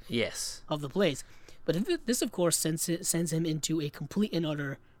walks out of the place. But this, of course, sends him into a complete and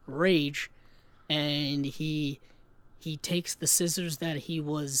utter rage, and he takes the scissors that he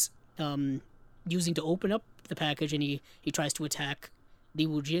was using to open up the package, and he tries to attack Li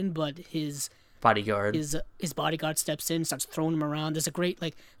Wujin, but his bodyguard steps in, starts throwing him around. There's a great,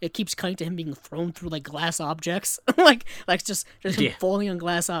 like, it keeps cutting to him being thrown through, like, glass objects, like just him falling on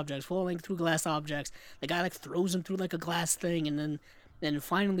glass objects, falling through glass objects. The guy, like, throws him through, like, a glass thing, and then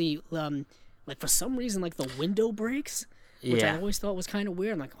finally, like, for some reason, like, the window breaks, which I always thought was kind of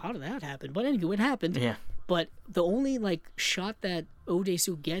weird. I'm like, how did that happen? But anyway, it happened. Yeah. But the only, like, shot that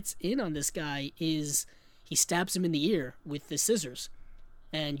Odesu gets in on this guy is he stabs him in the ear with the scissors.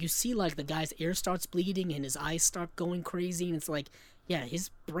 And you see, like, the guy's ear starts bleeding and his eyes start going crazy. And it's like, yeah, his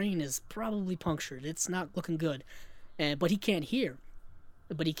brain is probably punctured. It's not looking good. But he can't hear.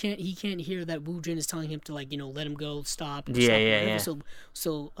 But he can't hear that Wu Jin is telling him to, like, you know, let him go, stop. Yeah.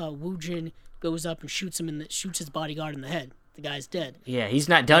 So Wu Jin goes up and shoots his bodyguard in the head. The guy's dead. Yeah, he's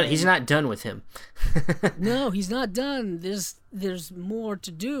not done. He's not done with him. No, he's not done. There's more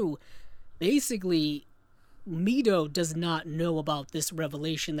to do. Basically, Mito does not know about this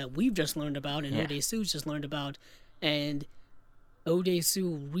revelation that we've just learned about, and Odesu's just learned about, and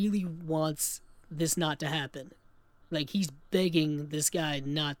Odesu really wants this not to happen. Like, he's begging this guy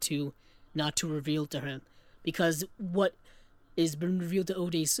not to reveal to him, because what has been revealed to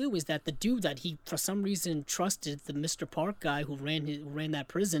Odesu is that the dude that he for some reason trusted, the Mr. Park guy who ran that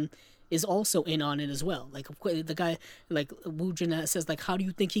prison, is also in on it as well. Like, the guy, like, Wu Jin says, like, how do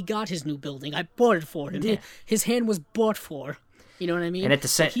you think he got his new building? I bought it for him. Yeah. His hand was bought for. You know what I mean? And at the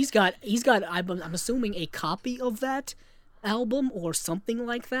same, like, he's got. I'm assuming a copy of that album or something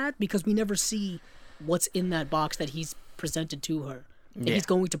like that, because we never see what's in that box that he's presented to her. That he's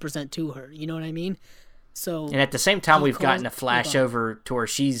going to present to her. You know what I mean? So. And at the same time, we've gotten a flash over to where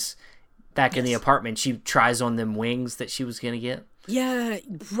she's back in the apartment. She tries on them wings that she was gonna get. Yeah,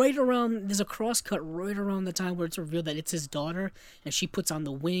 right around, there's a cross cut right around the time where it's revealed that it's his daughter, and she puts on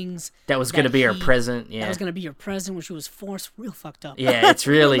the wings. That was going to be her present, yeah. That was going to be her present when she was forced. Real fucked up. Yeah, it's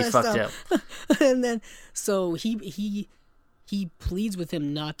really fucked up. And then, so he pleads with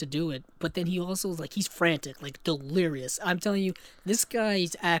him not to do it, but then he also, like, he's frantic, like, delirious. I'm telling you, this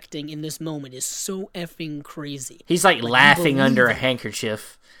guy's acting in this moment is so effing crazy. He's, like laughing under a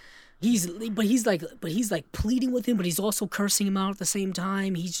handkerchief. He's like pleading with him, but he's also cursing him out at the same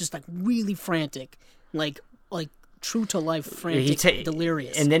time. He's just, like, really frantic, like true to life frantic,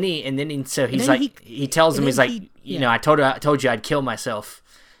 delirious. And then he tells him, he's like, you know, I told you I'd kill myself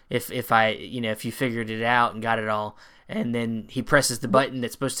if I, you know, if you figured it out and got it all. And then he presses the button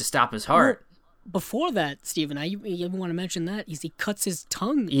that's supposed to stop his heart. Well, before that, Stephen, you want to mention that? He cuts his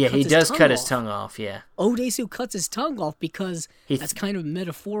tongue. Yeah, he does cut his tongue off, yeah. Odesu cuts his tongue off because that's kind of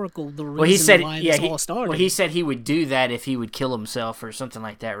metaphorical, the reason why this all started. Well, he said he would do that if he would kill himself or something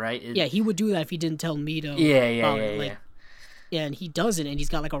like that, right? Yeah, he would do that if he didn't tell Mito. Yeah. Yeah, and he doesn't, and he's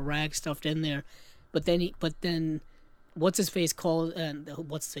got, like, a rag stuffed in there. But then what's his face calls, and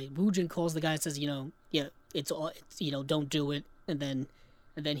Wu Jin calls the guy and says, you know, it's you know, don't do it, and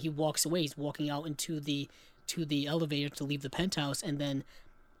then he walks away. He's walking out to the elevator to leave the penthouse, and then,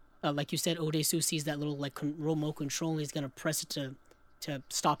 like you said, Odesu sees that little, like, remote control, and he's gonna press it to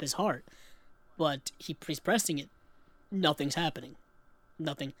stop his heart, but he's pressing it. Nothing's happening.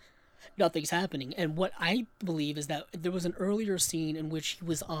 Nothing's happening. And what I believe is that there was an earlier scene in which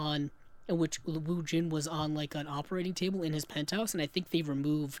Wu Jin was on, like, an operating table in his penthouse, and I think they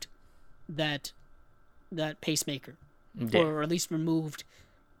removed that pacemaker, or at least removed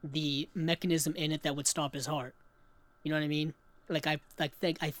the mechanism in it that would stop his heart. You know what I mean? Like, I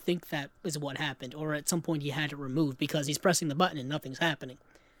think that is what happened, or at some point he had it removed because he's pressing the button and nothing's happening.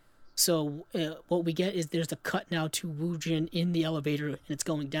 So what we get is there's a cut now to Wu Jin in the elevator, and it's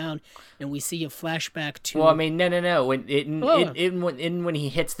going down, and we see a flashback to. Well, I mean, no. When he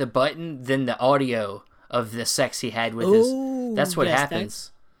hits the button, then the audio of the sex he had with that's what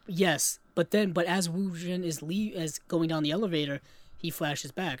happens. Yes, but as Wu Jin is going down the elevator, he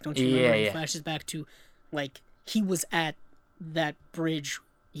flashes back. Don't you remember? Yeah. He flashes back to, like, he was at that bridge.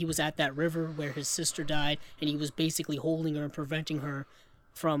 He was at that river where his sister died, and he was basically holding her and preventing her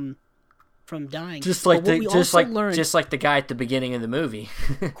from dying. Just like the guy at the beginning of the movie.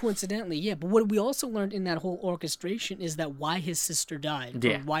 Coincidentally, yeah. But what we also learned in that whole orchestration is that why his sister died,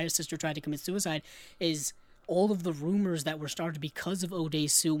 or why his sister tried to commit suicide, is all of the rumors that were started because of O'Day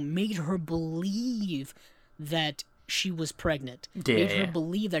Sue made her believe that she was pregnant. Made her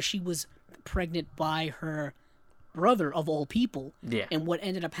believe that she was pregnant by her brother of all people. Yeah. And what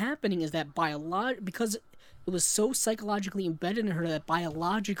ended up happening is that because it was so psychologically embedded in her that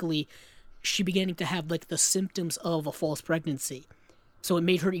biologically she began to have like the symptoms of a false pregnancy. So it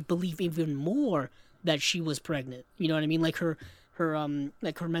made her believe even more that she was pregnant. You know what I mean? Like her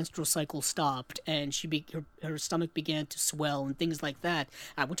menstrual cycle stopped, and her stomach began to swell and things like that,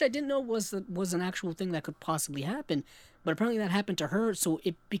 which I didn't know was an actual thing that could possibly happen. But apparently that happened to her, so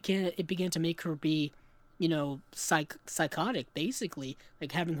it began to make her be, psychotic, basically,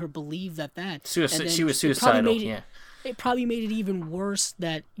 like having her believe that. She was suicidal. It probably made it even worse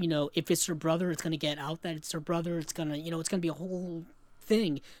that, if it's her brother, it's going to get out that it's her brother. It's going to, it's going to be a whole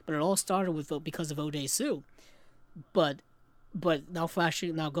thing. But it all started because of O'Day Sue. But now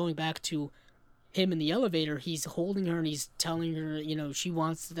going back to him in the elevator, he's holding her and he's telling her, she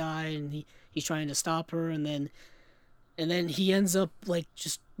wants to die, and he's trying to stop her, and then he ends up like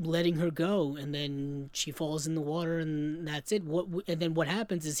just letting her go, and then she falls in the water, and that's it. And then what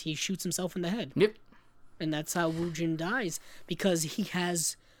happens is he shoots himself in the head. Yep. And that's how Woo Jin dies, because he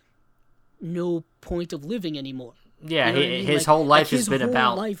has no point of living anymore. Yeah, his whole life has been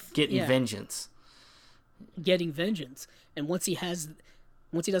about getting vengeance. Getting vengeance. And once he doesn't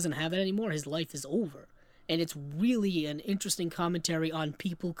have that anymore, his life is over. And it's really an interesting commentary on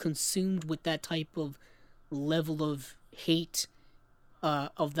people consumed with that type of level of hate,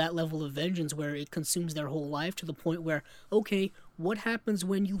 of that level of vengeance, where it consumes their whole life to the point where, okay, what happens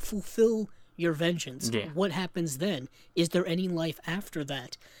when you fulfill your vengeance? Yeah. What happens then? Is there any life after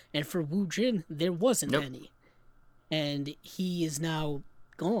that? And for Woo Jin, there wasn't any. And he is now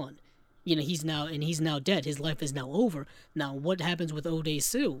gone. He's now dead. His life is now over. Now, what happens with O'Day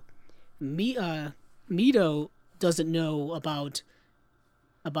Sue? Mito doesn't know about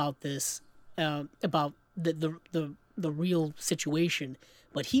this, about the real situation,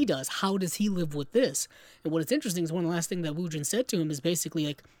 but he does. How does he live with this? And what is interesting is one of the last things that Woo Jin said to him is basically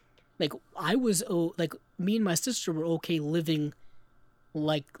like I was me and my sister were okay living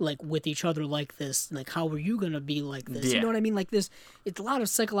like with each other like this. Like, how are you gonna be like this? Yeah. You know what I mean? Like this, it's a lot of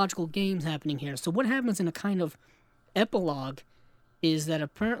psychological games happening here. So what happens in a kind of epilogue is that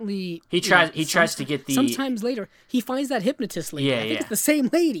apparently he tries to get the... Sometimes later, he finds that hypnotist lady. I think it's the same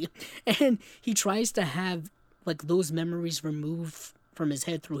lady. And he tries to have like those memories removed from his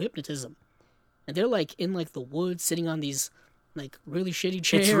head through hypnotism. And they're like in like the woods, sitting on these like really shitty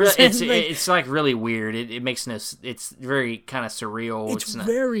chairs. It's like really weird. It makes no... It's very kind of surreal. It's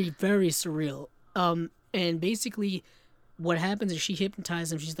very, very surreal. And basically what happens is she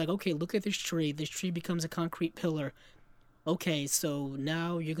hypnotizes him. She's like, okay, look at this tree. This tree becomes a concrete pillar. Okay, so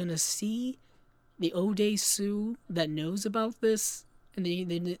now you're going to see the O'Day Sue that knows about this, and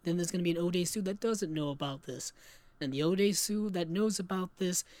then there's going to be an O'Day Sue that doesn't know about this. And the O'Day Sue that knows about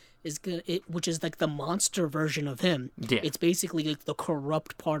this which is like the monster version of him. Yeah. It's basically like the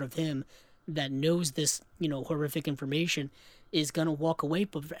corrupt part of him that knows this, horrific information, is going to walk away,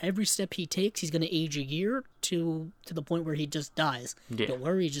 but for every step he takes, he's going to age a year to the point where he just dies. Yeah. Don't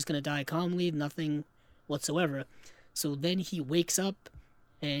worry, he's just going to die calmly, nothing whatsoever. So then he wakes up,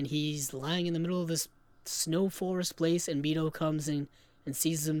 and he's lying in the middle of this snow forest place, and Mito comes in and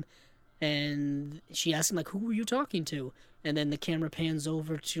sees him, and she asks him, like, who were you talking to? And then the camera pans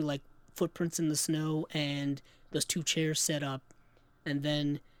over to, like, footprints in the snow, and those two chairs set up, and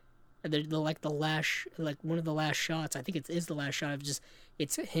then they're like one of the last shots, I think it is the last shot of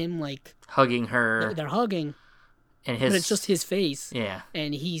it's him, like... hugging her. They're hugging, but it's just his face. Yeah.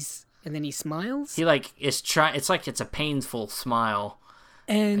 And then he smiles. He like is it's like it's a painful smile.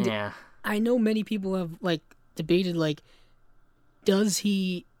 And yeah. I know many people have like debated like, does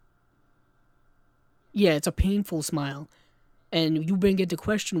he? Yeah, it's a painful smile, and you bring into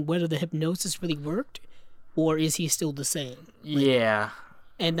question whether the hypnosis really worked, or is he still the same? Like, yeah.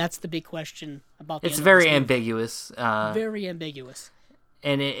 And that's the big question about. It's very ambiguous. Very ambiguous.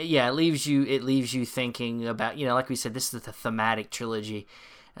 And it leaves you thinking about, like we said, this is the thematic trilogy.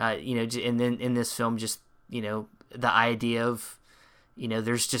 And then in this film, just, the idea of,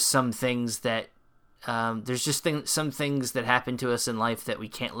 there's just some things that, some things that happen to us in life that we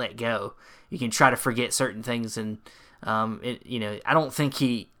can't let go. You can try to forget certain things and I don't think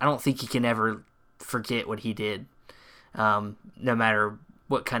he can ever forget what he did. No matter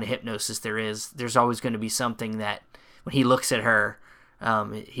what kind of hypnosis there is, there's always going to be something that when he looks at her,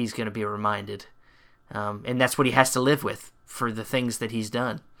 he's going to be reminded. And that's what he has to live with for the things that he's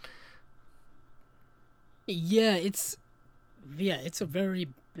done. Yeah, it's a very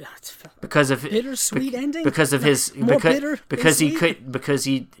because of bittersweet ending. Because of his because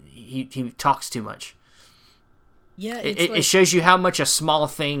he talks too much. Yeah, it shows you how much a small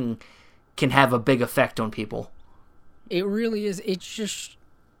thing can have a big effect on people. It really is. It just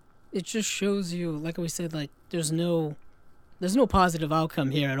shows you, like we said, like there's no positive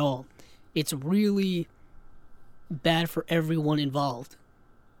outcome here at all. It's really bad for everyone involved.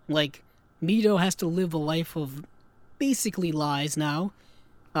 Like, Mito has to live a life of basically lies now.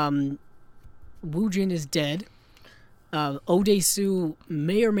 Woojin is dead. Odesu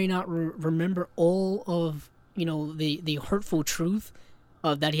may or may not remember all of, the hurtful truth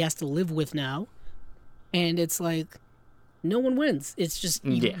that he has to live with now. And it's like, no one wins. It's just,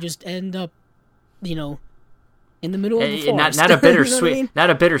 you just end up, in the middle of the forest. Not a bittersweet, not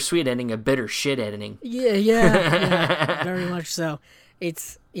a bittersweet ending, a bitter shit ending. Yeah, very much so.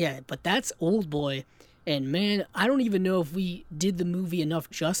 But that's Oldboy, and man, I don't even know if we did the movie enough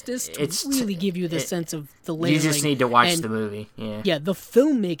justice to really give you the sense of the layering. You just need to watch the movie. Yeah, the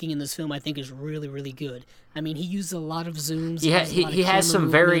filmmaking in this film I think is really, really good. I mean, he uses a lot of zooms. He has some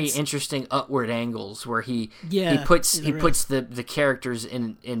very interesting upward angles where he puts the characters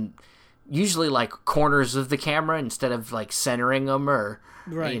in usually like corners of the camera instead of like centering them, or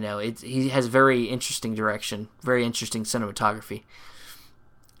he has very interesting direction, very interesting cinematography.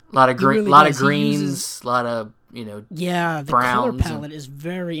 A lot of greens, a lot of the color palette is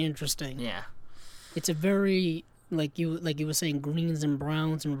very interesting. Yeah, it's a very like you were saying, greens and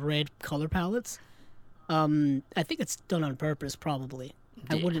browns and red color palettes. I think it's done on purpose, probably.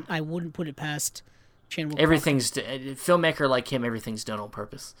 Yeah. I wouldn't put it past Chan-wook Park. Filmmaker like him. Everything's done on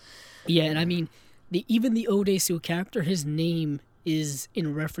purpose. Yeah, and I mean, even the Odesu character, his name is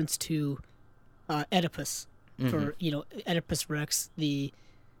in reference to Oedipus, for Oedipus Rex, the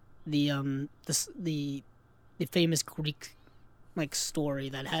famous Greek like story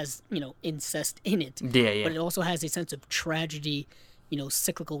that has incest in it. Yeah. But it also has a sense of tragedy,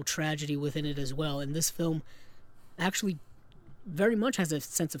 cyclical tragedy within it as well. And this film actually very much has a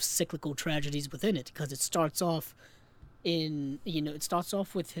sense of cyclical tragedies within it, because it starts off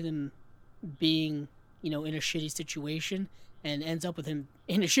with him being in a shitty situation and ends up with him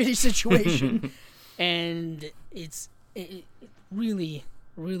in a shitty situation. And it really,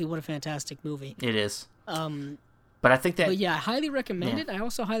 really, what a fantastic movie it is. But I think that... But yeah, I highly recommend it. I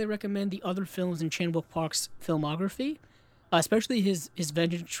also highly recommend the other films in Chan-wook Park's filmography, especially his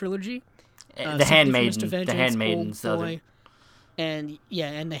Vengeance trilogy. The Handmaiden. The Handmaiden's the other. And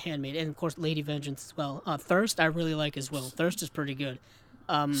The Handmaid. And, of course, Lady Vengeance as well. Thirst, I really like as well. Thirst is pretty good.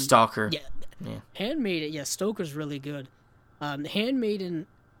 Stalker. Yeah. Handmaiden, Stoker's really good. Handmaiden...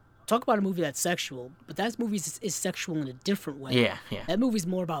 Talk about a movie that's sexual, but that movie is sexual in a different way. Yeah. That movie's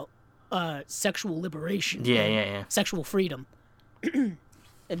more about sexual liberation. Yeah. Sexual freedom. And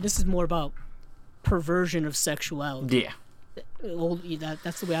this is more about perversion of sexuality. Yeah.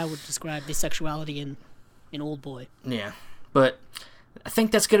 That's the way I would describe the sexuality in Oldboy. Yeah. But I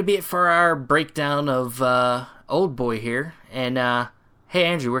think that's going to be it for our breakdown of Oldboy here. And, hey,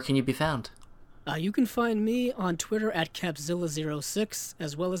 Andrew, where can you be found? You can find me on Twitter at Capzilla06,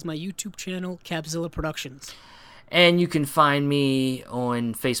 as well as my YouTube channel, Capzilla Productions. And you can find me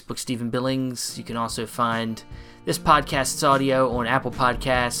on Facebook, Stephen Billings. You can also find this podcast's audio on Apple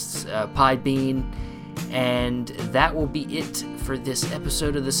Podcasts, Podbean. And that will be it for this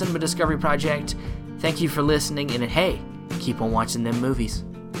episode of the Cinema Discovery Project. Thank you for listening, and hey, keep on watching them movies.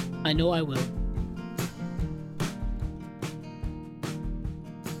 I know I will.